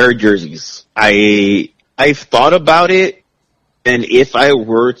wear jerseys. I've thought about it, and if I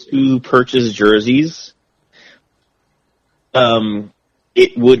were to purchase jerseys,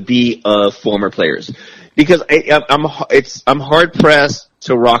 it would be former players, because I'm hard pressed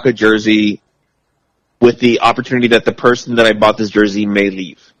to rock a jersey with the opportunity that the person that I bought this jersey may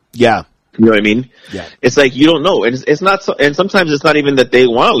leave. Yeah. You know what I mean? Yeah. It's like you don't know, and it's not. And sometimes it's not even that they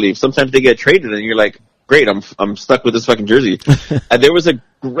want to leave. Sometimes they get traded, and you're like, great, I'm stuck with this fucking jersey. And there was a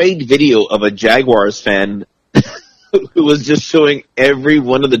great video of a Jaguars fan who was just showing every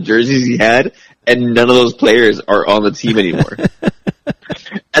one of the jerseys he had, and none of those players are on the team anymore.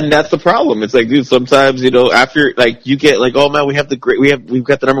 And that's the problem. It's like, dude, sometimes, after, like, you get like, oh man, we've got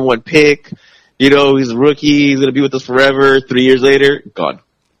the number one pick, he's a rookie, he's gonna be with us forever, 3 years later, gone.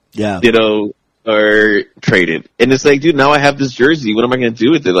 Yeah. Or traded. And it's like, dude, now I have this jersey, what am I gonna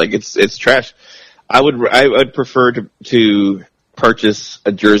do with it? Like, it's trash. I would prefer to purchase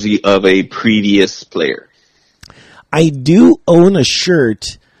a jersey of a previous player. I do own a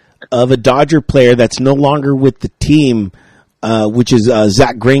shirt of a Dodger player that's no longer with the team, which is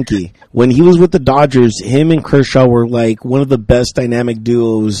Zach Greinke. When he was with the Dodgers, him and Kershaw were like one of the best dynamic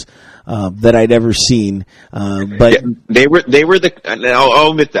duos that I'd ever seen. But yeah, they were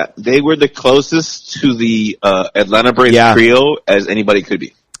I'll admit that they were the closest to the Atlanta Braves trio as anybody could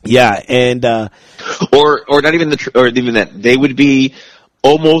be. Yeah, and or not even even that, they would be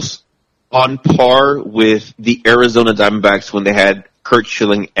almost on par with the Arizona Diamondbacks when they had Curt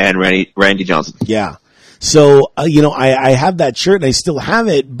Schilling and Randy Johnson. Yeah. So, I have that shirt and I still have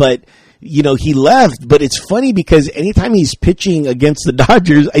it, but, he left. But it's funny because anytime he's pitching against the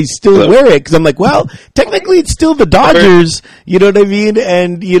Dodgers, I still wear it because I'm like, well, technically it's still the Dodgers. You know what I mean?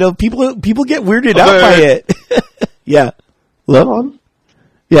 And, people get weirded out by it. Yeah. Hello?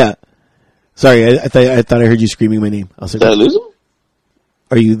 Yeah. Sorry, I thought I heard you screaming my name. I was like, did I lose him?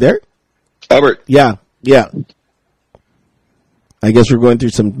 Are you there? Albert. Yeah. I guess we're going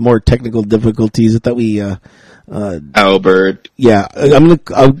through some more technical difficulties. I thought we, Albert. Yeah. Give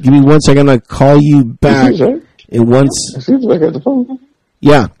me 1 second. I'm going to call you back. In once. It seems like I have the phone.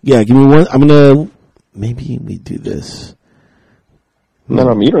 Yeah. Give me one. I'm going to, maybe we do this. Not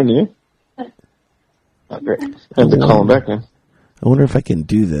on mute or anything. Okay. I have to call him back then. I wonder if I can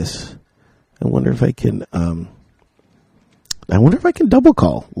do this. I wonder if I can double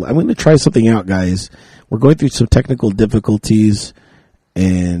call. I'm going to try something out, guys. We're going through some technical difficulties,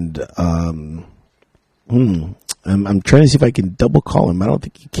 and I'm trying to see if I can double call him. I don't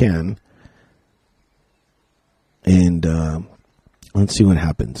think you can. And let's see what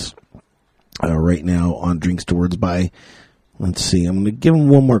happens. Right now on Drinks to Words by. Let's see. I'm going to give him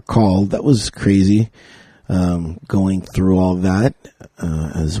one more call. That was crazy. Going through all that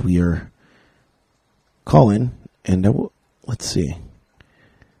as we are call in, and let's see.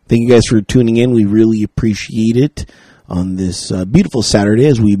 Thank you guys for tuning in. We really appreciate it on this beautiful Saturday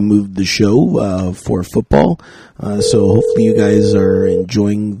as we moved the show for football. So hopefully you guys are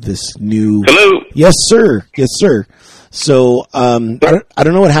enjoying this new... Hello? Yes, sir. Yes, sir. So I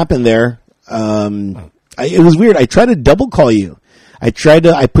don't know what happened there. It was weird. I tried to double call you. I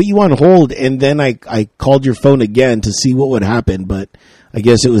put you on hold, and then I called your phone again to see what would happen, but I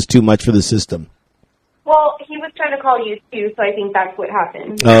guess it was too much for the system. Well, he was trying to call you too, so I think that's what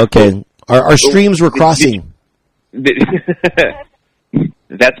happened. Oh, okay. Our streams were crossing. That's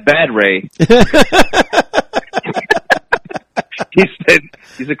bad, Ray. he said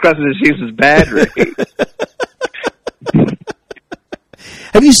crossing the streams is bad, Ray.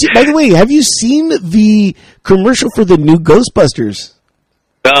 Have you seen? By the way, have you seen the commercial for the new Ghostbusters?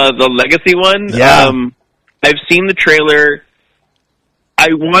 The Legacy one? Yeah. I've seen the trailer. I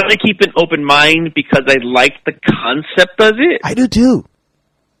want to keep an open mind because I like the concept of it. I do too.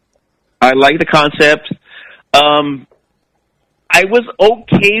 I like the concept. I was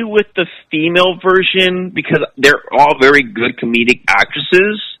okay with the female version because they're all very good comedic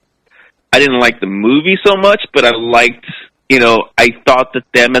actresses. I didn't like the movie so much, but I liked, I thought that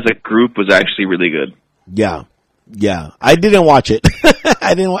them as a group was actually really good. Yeah. Yeah. I didn't watch it.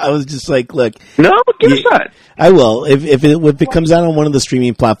 I was just like, look. No, give it a shot. I will. If it comes out on one of the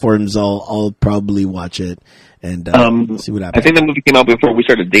streaming platforms, I'll probably watch it and see what happens. I think the movie came out before we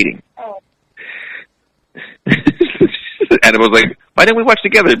started dating. Oh. And it was like, why didn't we watch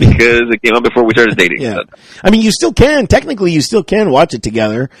together? Because it came out before we started dating. Yeah. I mean, you still can. Technically, you still can watch it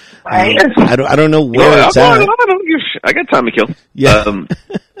together. Right. I don't know where it's at. I got time to kill. Yeah.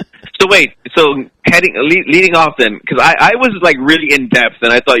 So wait. So leading off then, because I was like really in depth,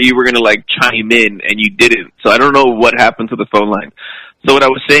 and I thought you were gonna like chime in, and you didn't. So I don't know what happened to the phone line. So what I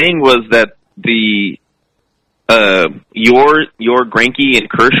was saying was that the your Greinke and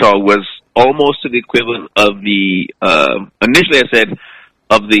Kershaw was almost to the equivalent of the initially I said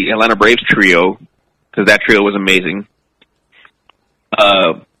of the Atlanta Braves trio, because that trio was amazing.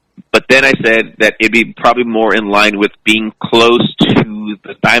 But then I said that it'd be probably more in line with being close to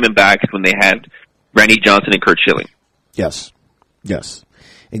the Diamondbacks when they had Randy Johnson and Curt Schilling. Yes,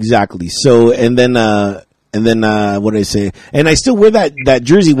 exactly. So and then what did I say? And I still wear that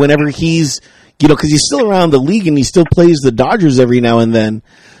jersey whenever he's because he's still around the league and he still plays the Dodgers every now and then.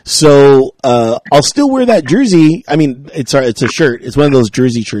 So I'll still wear that jersey. I mean, it's a shirt. It's one of those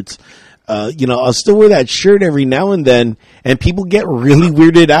jersey shirts. I'll still wear that shirt every now and then, and people get really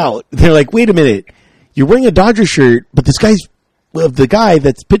weirded out. They're like, "Wait a minute, you're wearing a Dodger shirt, but this guy's the guy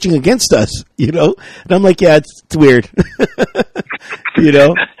that's pitching against us." And I'm like, "Yeah, it's weird."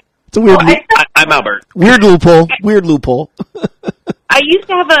 It's a weird. I'm Albert. Weird loophole. I used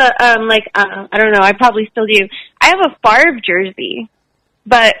to have I don't know, I probably still do. I have a Favre jersey,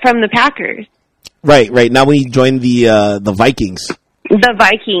 but from the Packers. Right. Now we joined the Vikings. The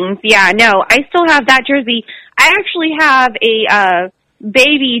Vikings, yeah. No, I still have that jersey. I actually have a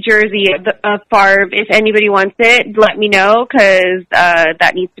baby jersey of Favre. If anybody wants it, let me know, because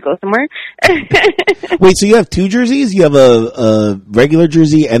that needs to go somewhere. Wait, so you have two jerseys? You have a regular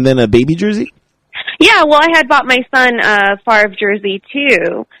jersey and then a baby jersey? Yeah, well, I had bought my son a Favre jersey,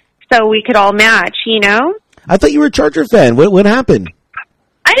 too, so we could all match, I thought you were a Charger fan. What happened?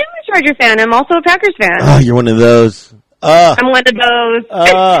 I am a Charger fan. I'm also a Packers fan. Oh, you're one of those. I'm one of those.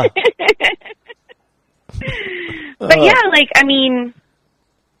 But yeah, I mean,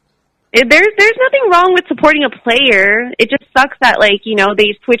 there's nothing wrong with supporting a player. It just sucks that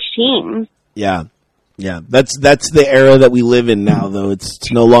they switch teams. Yeah. That's the era that we live in now, though.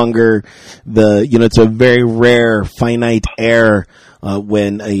 It's no longer it's a very rare finite era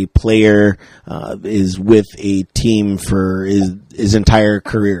when a player is with a team for his entire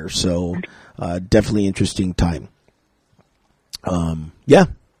career. So definitely interesting time. I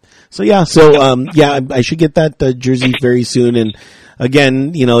should get that jersey very soon. And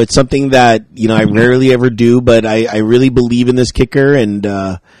again, it's something that, I rarely ever do, but I really believe in this kicker, and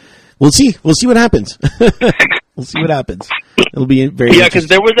we'll see what happens. We'll see what happens. It'll be very because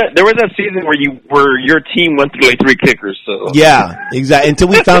there was that season where your team went through like three kickers. So yeah, exactly. Until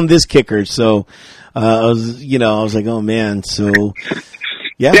we found this kicker. So I was like, oh man. So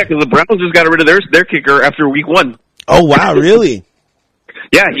yeah, because the Browns just got rid of their kicker after week 1. Oh wow, really?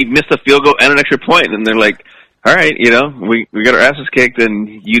 Yeah, he missed a field goal and an extra point, and they're like, all right, we got our asses kicked, and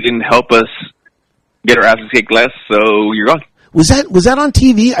you didn't help us get our asses kicked less, so you're gone. Was that on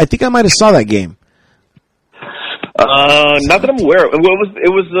TV? I think I might have saw that game. Not that I'm aware of.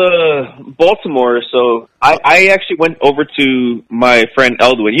 It was Baltimore, so I actually went over to my friend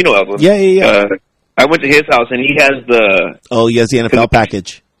Eldwin. You know Eldwin. Yeah. I went to his house, and he has the the NFL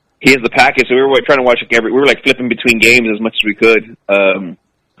package. He has the package, so we were trying to watch we were like flipping between games as much as we could.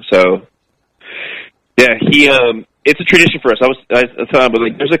 So yeah, it's a tradition for us. I was telling him, but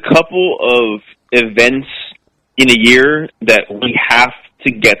like, there's a couple of events in a year that we have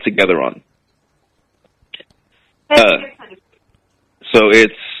to get together on. So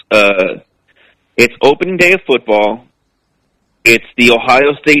it's opening day of football. It's the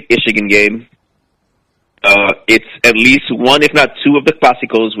Ohio State-Michigan game. It's at least one, if not two, of the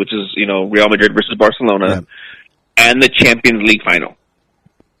Clásicos, which is, Real Madrid versus Barcelona, and the Champions League final.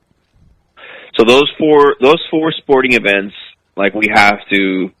 So those four sporting events, like, we have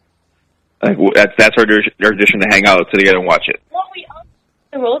to, like, that's our tradition to hang out together and watch it. Well, we also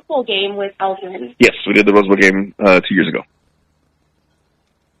did the Rose Bowl game with Elgin. Yes, we did the Rose Bowl game 2 years ago.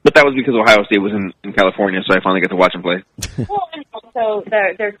 But that was because Ohio State was in California, so I finally got to watch them play. Well, and also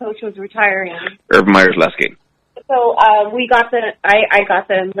their coach was retiring. Urban Meyer's last game. So I got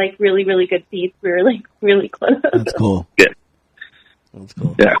them like really, really good seats. We were like really close. That's cool. Yeah. That's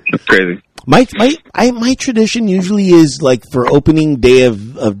cool. Yeah, it's crazy. My tradition usually is like for opening day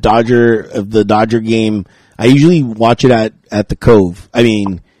of the Dodger game. I usually watch it at the Cove. I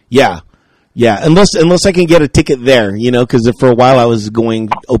mean, yeah, unless I can get a ticket there, because for a while I was going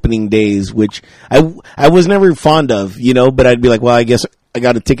opening days, which I was never fond of, but I'd be like, well, I guess I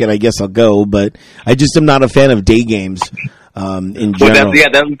got a ticket, I guess I'll go, but I just am not a fan of day games in general. Well,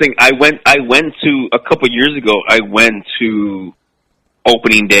 that's the thing. I went to a couple years ago. I went to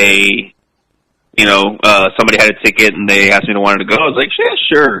opening day. Somebody had a ticket and they asked me if I wanted to go. I was like, yeah,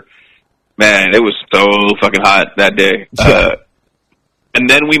 sure. Man, it was so fucking hot that day. And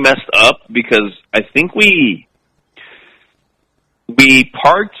then we messed up because I think we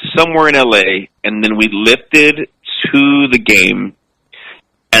parked somewhere in LA and then we lifted to the game.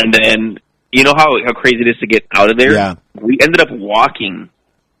 And then, you know how crazy it is to get out of there? Yeah. We ended up walking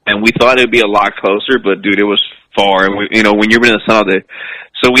and we thought it would be a lot closer, but dude, it was far. And when you're in the sun all day.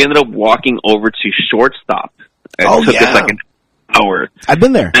 So we ended up walking over to Shortstop. It took us like an hour. I've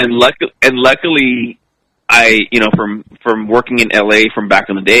been there. And luckily, I, from working in LA from back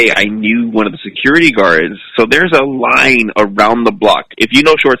in the day, I knew one of the security guards. So there's a line around the block. If you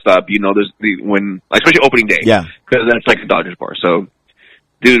know Shortstop, there's especially opening day. Yeah. Because that's like a Dodgers bar. So,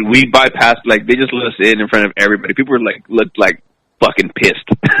 dude, we bypassed, like, they just let us in front of everybody. People were looked like fucking pissed.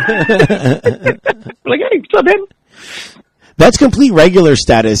 Like, hey, what's up, man? That's complete regular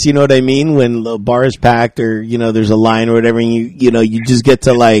status, you know what I mean? When the bar is packed or, there's a line or whatever, and you just get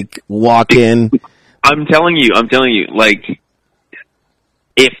to, like, walk in. I'm telling you, like,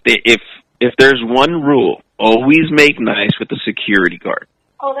 if there's one rule, always make nice with the security guard.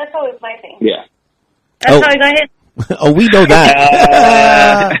 Oh, that's always my thing. Yeah. That's how I got hit. Oh, we know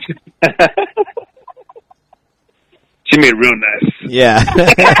that. She made it real nice. Yeah.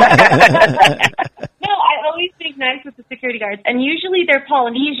 No, I always make nice with the security guards, and usually they're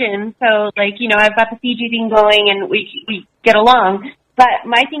Polynesian, so, like, I've got the Fiji thing going, and we get along. But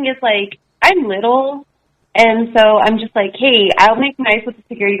my thing is, like, I'm little, and so I'm just like, hey, I'll make nice with the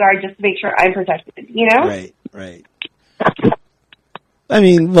security guard just to make sure I'm protected, Right. I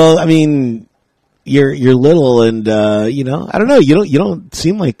mean, you're little, and I don't know. You don't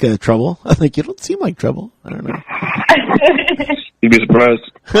seem like trouble. Like, you don't seem like trouble. I don't know. You'd be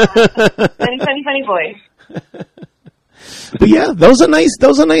surprised. funny boy. But yeah, that was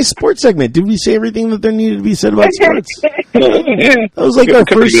a nice sports segment. Did we say everything that there needed to be said about sports? That was like our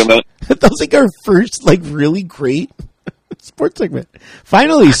first. That was like our first, like, really great sports segment.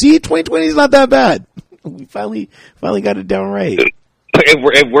 Finally, see, 2020 is not that bad. We finally got it down right.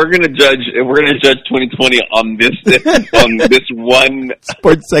 If we're gonna judge 2020 on this one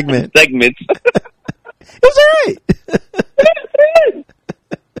sports segment, it was all right.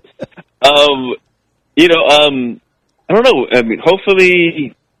 I don't know. I mean,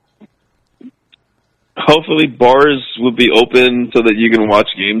 hopefully bars will be open so that you can watch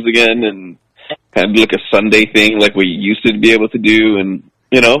games again and kind of do like a Sunday thing like we used to be able to do, and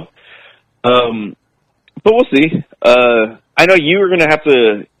but we'll see. I know you were going to have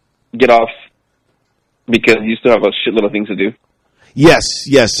to get off because you still have a shitload of things to do. Yes.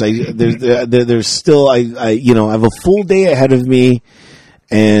 There's still I have a full day ahead of me,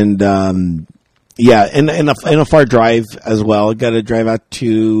 and and a far drive as well. I got to drive out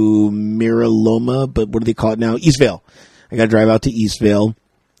to Miraloma, but what do they call it now? Eastvale. I got to drive out to Eastvale.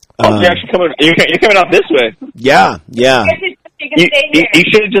 Oh, you're actually coming. You're coming out this way. Yeah. You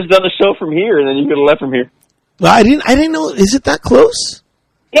should have just done the show from here, and then you could have left from here. Well, I didn't know. Is it that close?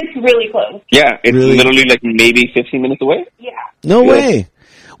 It's really close. Yeah, it's literally like maybe 15 minutes away. Yeah. No way.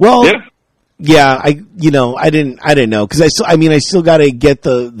 Well, Yeah, I didn't know because I still got to get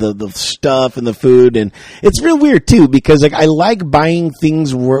the stuff and the food, and it's real weird too because like I like buying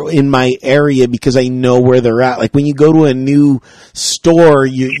things in my area because I know where they're at. Like when you go to a new store,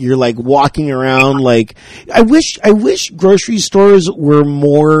 you're like walking around. Like I wish grocery stores were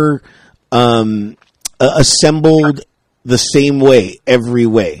more assembled the same way every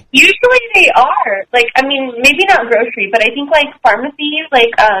way. Usually they are. Like I mean, maybe not grocery, but I think like pharmacies,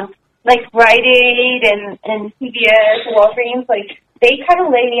 like Rite Aid and CVS, Walgreens, like they kind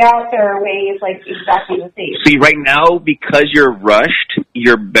of lay out their ways like exactly the same. See, right now, because you're rushed,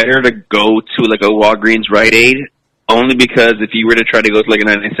 you're better to go to like a Walgreens, Rite Aid, only because if you were to try to go to like a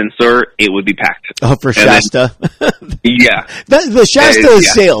 99-cent store, it would be packed. Oh, for Shasta? Yeah. The Shasta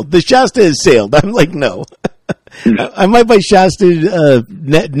is sailed. The Shasta is sailed. I'm like, no. I might buy Shasta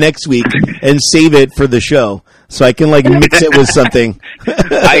next week and save it for the show so I can like mix it with something.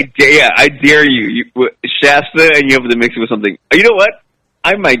 I dare you. Shasta, and you have to mix it with something. You know what?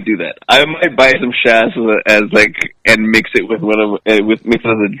 I might do that. I might buy some Shasta and mix it with mix it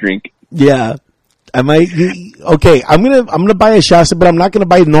as a drink. Yeah, I might. Okay, I'm gonna buy a Shasta, but I'm not gonna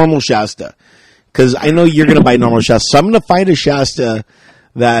buy normal Shasta because I know you're gonna buy normal Shasta. So I'm gonna find a Shasta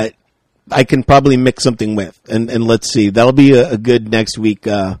that I can probably mix something with, and let's see. That'll be a good next week.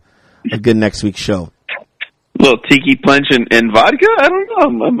 A good next week show. A little tiki punch and vodka. I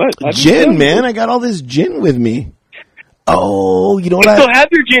don't know. Gin, man. I got all this gin with me. Oh, you know what? You still have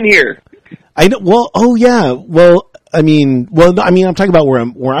your gin here. I know. Well, oh yeah. Well, I mean, I'm talking about where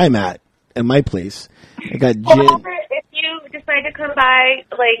I'm at my place. I got gin. Well, if you decide to come by,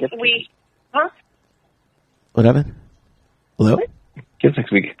 like huh? What happened? Hello? Guess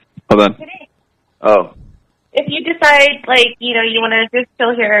next week. Hold on. Today. Oh. If you decide, like, you want to just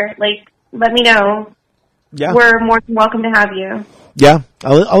chill here, like, let me know. Yeah. We're more than welcome to have you. Yeah,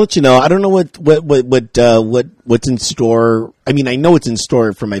 I'll let you know. I don't know what's in store. I mean, I know it's in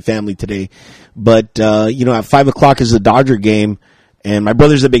store for my family today, but at 5:00 is the Dodger game, and my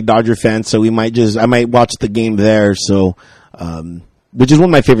brother's a big Dodger fan, so I might watch the game there. So, which is one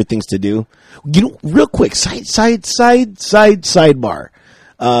of my favorite things to do. Real quick, sidebar,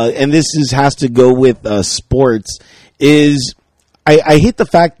 and this has to go with sports. I hate the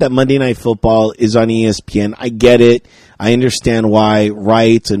fact that Monday Night Football is on ESPN. I get it. I understand why,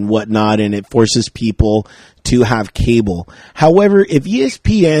 rights and whatnot, and it forces people to have cable. However, if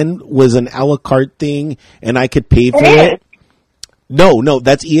ESPN was an a la carte thing and I could pay for it, no,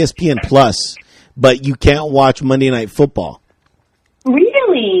 that's ESPN Plus, but you can't watch Monday Night Football.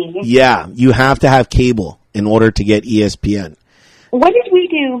 Really? Yeah, you have to have cable in order to get ESPN. What did we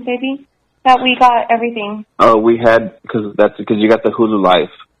do, baby? That we got everything. Oh, we had because you got the Hulu Live,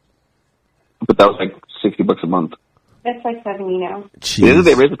 but that was like $60 a month. It's like 70 now. Didn't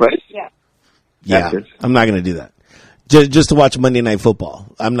they raise the price? Yeah. Yeah, I'm not going to do that. Just to watch Monday Night Football,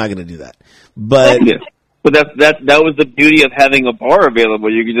 I'm not going to do that. But that was the beauty of having a bar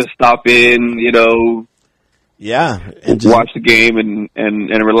available. You could just stop in, yeah, and just watch the game and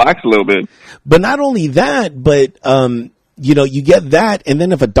relax a little bit. But not only that, but you get that, and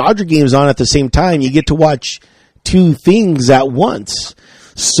then if a Dodger game is on at the same time, you get to watch two things at once.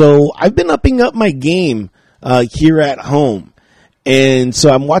 So I've been upping up my game here at home. And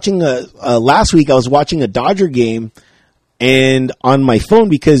so I'm watching last week I was watching a Dodger game and on my phone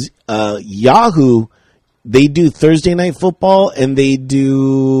because Yahoo, they do Thursday Night Football and they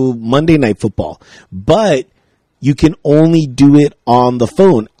do Monday Night Football. But you can only do it on the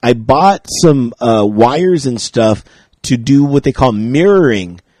phone. I bought some wires and stuff to do what they call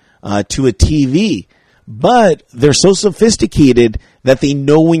mirroring to a TV. But they're so sophisticated that they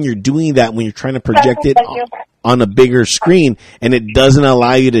know when you're doing that, when you're trying to project it on a bigger screen, and it doesn't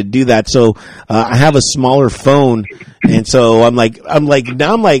allow you to do that. So I have a smaller phone, and so I'm like,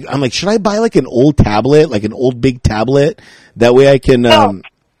 should I buy like an old tablet, like an old big tablet? That way I can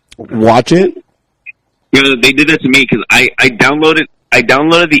watch it. They did that to me because I downloaded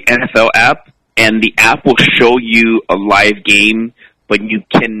the NFL app, and the app will show you a live game, but you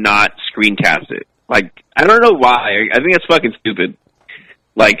cannot screencast it. Like, I don't know why. I think that's fucking stupid.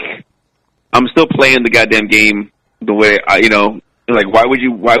 Like, I'm still playing the goddamn game the way why would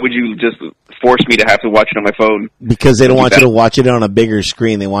you just force me to have to watch it on my phone? Because they don't want you to watch it on a bigger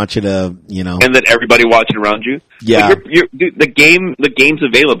screen. They want you to, and then everybody watching around you. Yeah. Like dude, the game's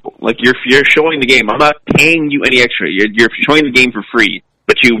available. Like you're showing the game. I'm not paying you any extra. You're showing the game for free,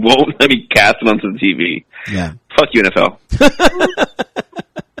 but you won't let me cast it onto the TV. Yeah. Fuck you, NFL.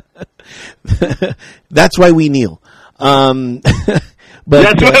 That's why we kneel. But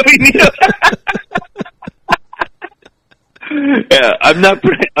that's why we kneel. Yeah, I'm not.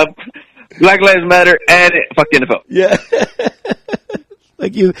 Black Lives Matter and fuck the NFL. Yeah. I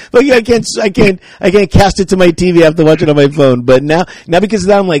can't cast it to my TV. I have to watch it on my phone. But now because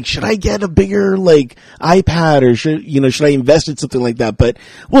now I'm like, should I get a bigger like iPad or should I invest in something like that? But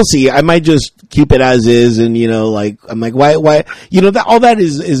we'll see. I might just keep it as is, and I'm like, why? That all that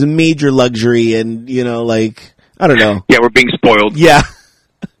is a major luxury, and I don't know. Yeah, we're being spoiled. Yeah.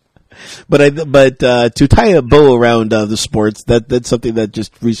 But to tie a bow around the sports, that's something that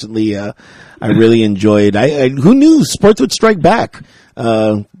just recently I really enjoyed. I who knew sports would strike back.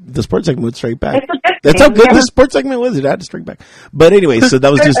 The sports segment would strike back. That's how good the sports segment was. It had to strike back. But anyway, so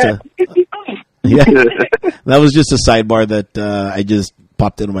that was just that was just a sidebar that I just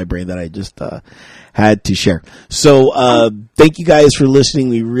popped into my brain that I just had to share. So thank you guys for listening.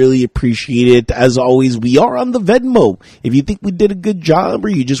 We really appreciate it. As always, we are on the Venmo. If you think we did a good job or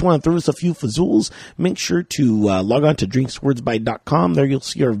you just want to throw us a few fazools, make sure to log on to drinkswordsby.com. There you'll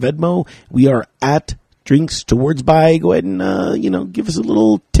see our Venmo. We are at Drinks Towards By. Go ahead and, give us a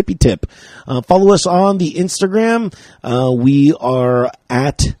little tippy tip. Follow us on the Instagram. We are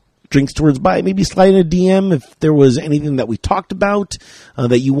at Drinks Towards By. Maybe slide in a DM if there was anything that we talked about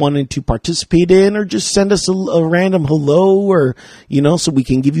that you wanted to participate in, or just send us a random hello, or, so we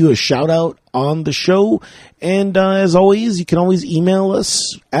can give you a shout out on the show. And as always, you can always email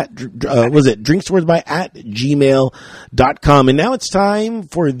us at drinkstowardsby@gmail.com. And now it's time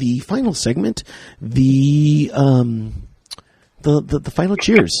for the final segment, the final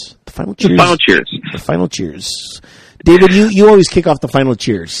cheers. The final cheers. The final cheers. The final cheers. David, you always kick off the final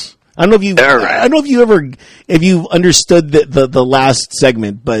cheers. I don't know if you understood the last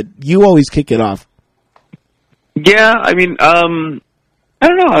segment, but you always kick it off. Yeah, I mean, I don't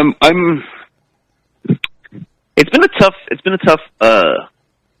know. I'm. It's been a tough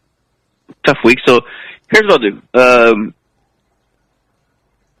week. So here's what I'll do.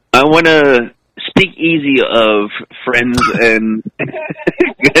 I want to speak easy of friends and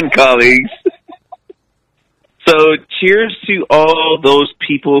colleagues. So cheers to all those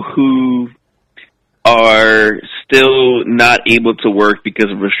people who are still not able to work because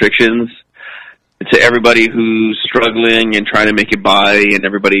of restrictions. To everybody who's struggling and trying to make it by, and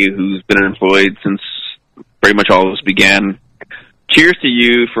everybody who's been unemployed since pretty much all of this began. Cheers to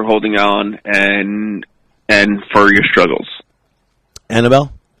you for holding on and for your struggles.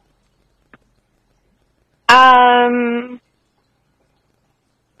 Annabelle?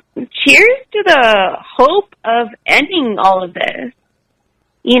 Cheers to the hope of ending all of this.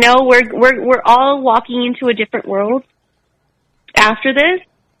 We're all walking into a different world after this,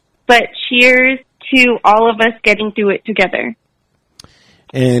 but cheers to all of us getting through it together.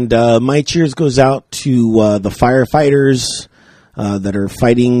 And my cheers goes out to the firefighters that are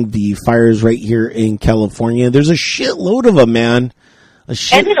fighting the fires right here in California. There's a shitload of them, man.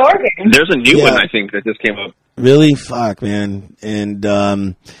 And in Oregon. There's a new one, I think, that just came up. Really? Fuck, man. And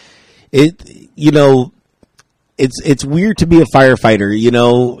it's weird to be a firefighter.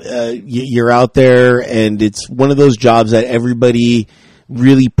 You're out there, and it's one of those jobs that everybody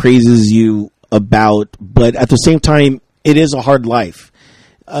really praises you about, but at the same time, it is a hard life.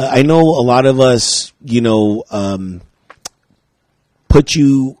 I know a lot of us, put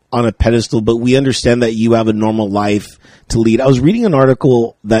you on a pedestal, but we understand that you have a normal life to lead. I was reading an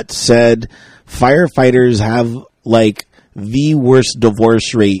article that said firefighters have like the worst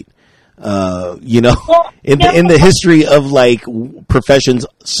divorce rate, in the history of like professions,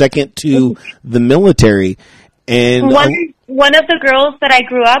 second to the military. And one of the girls that I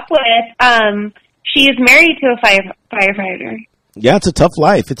grew up with, she is married to a firefighter. Yeah, it's a tough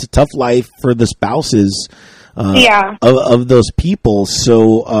life. It's a tough life for the spouses of those people.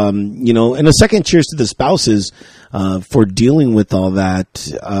 So, and a second cheers to the spouses for dealing with all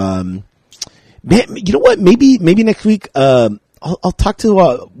that. Man, you know what? Maybe next week I'll talk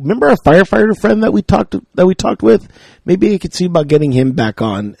to remember our firefighter friend that we talked with. Maybe I could see about getting him back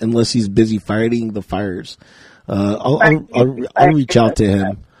on, unless he's busy fighting the fires. I'll reach out to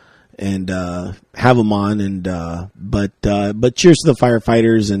him and have him on, and but cheers to the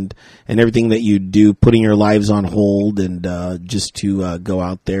firefighters and everything that you do, putting your lives on hold, and just to go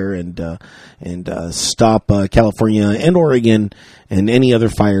out there and stop California and Oregon and any other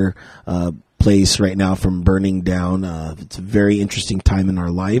fire place right now from burning down. It's a very interesting time in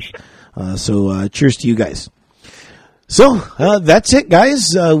our life. So cheers to you guys. So that's it, guys.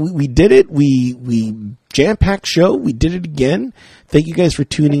 We did it. We jam-packed show. We did it again. Thank you guys for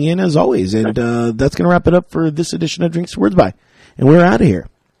tuning in as always. And that's going to wrap it up for this edition of Drinks Words By. And we're out of here.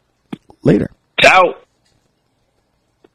 Later.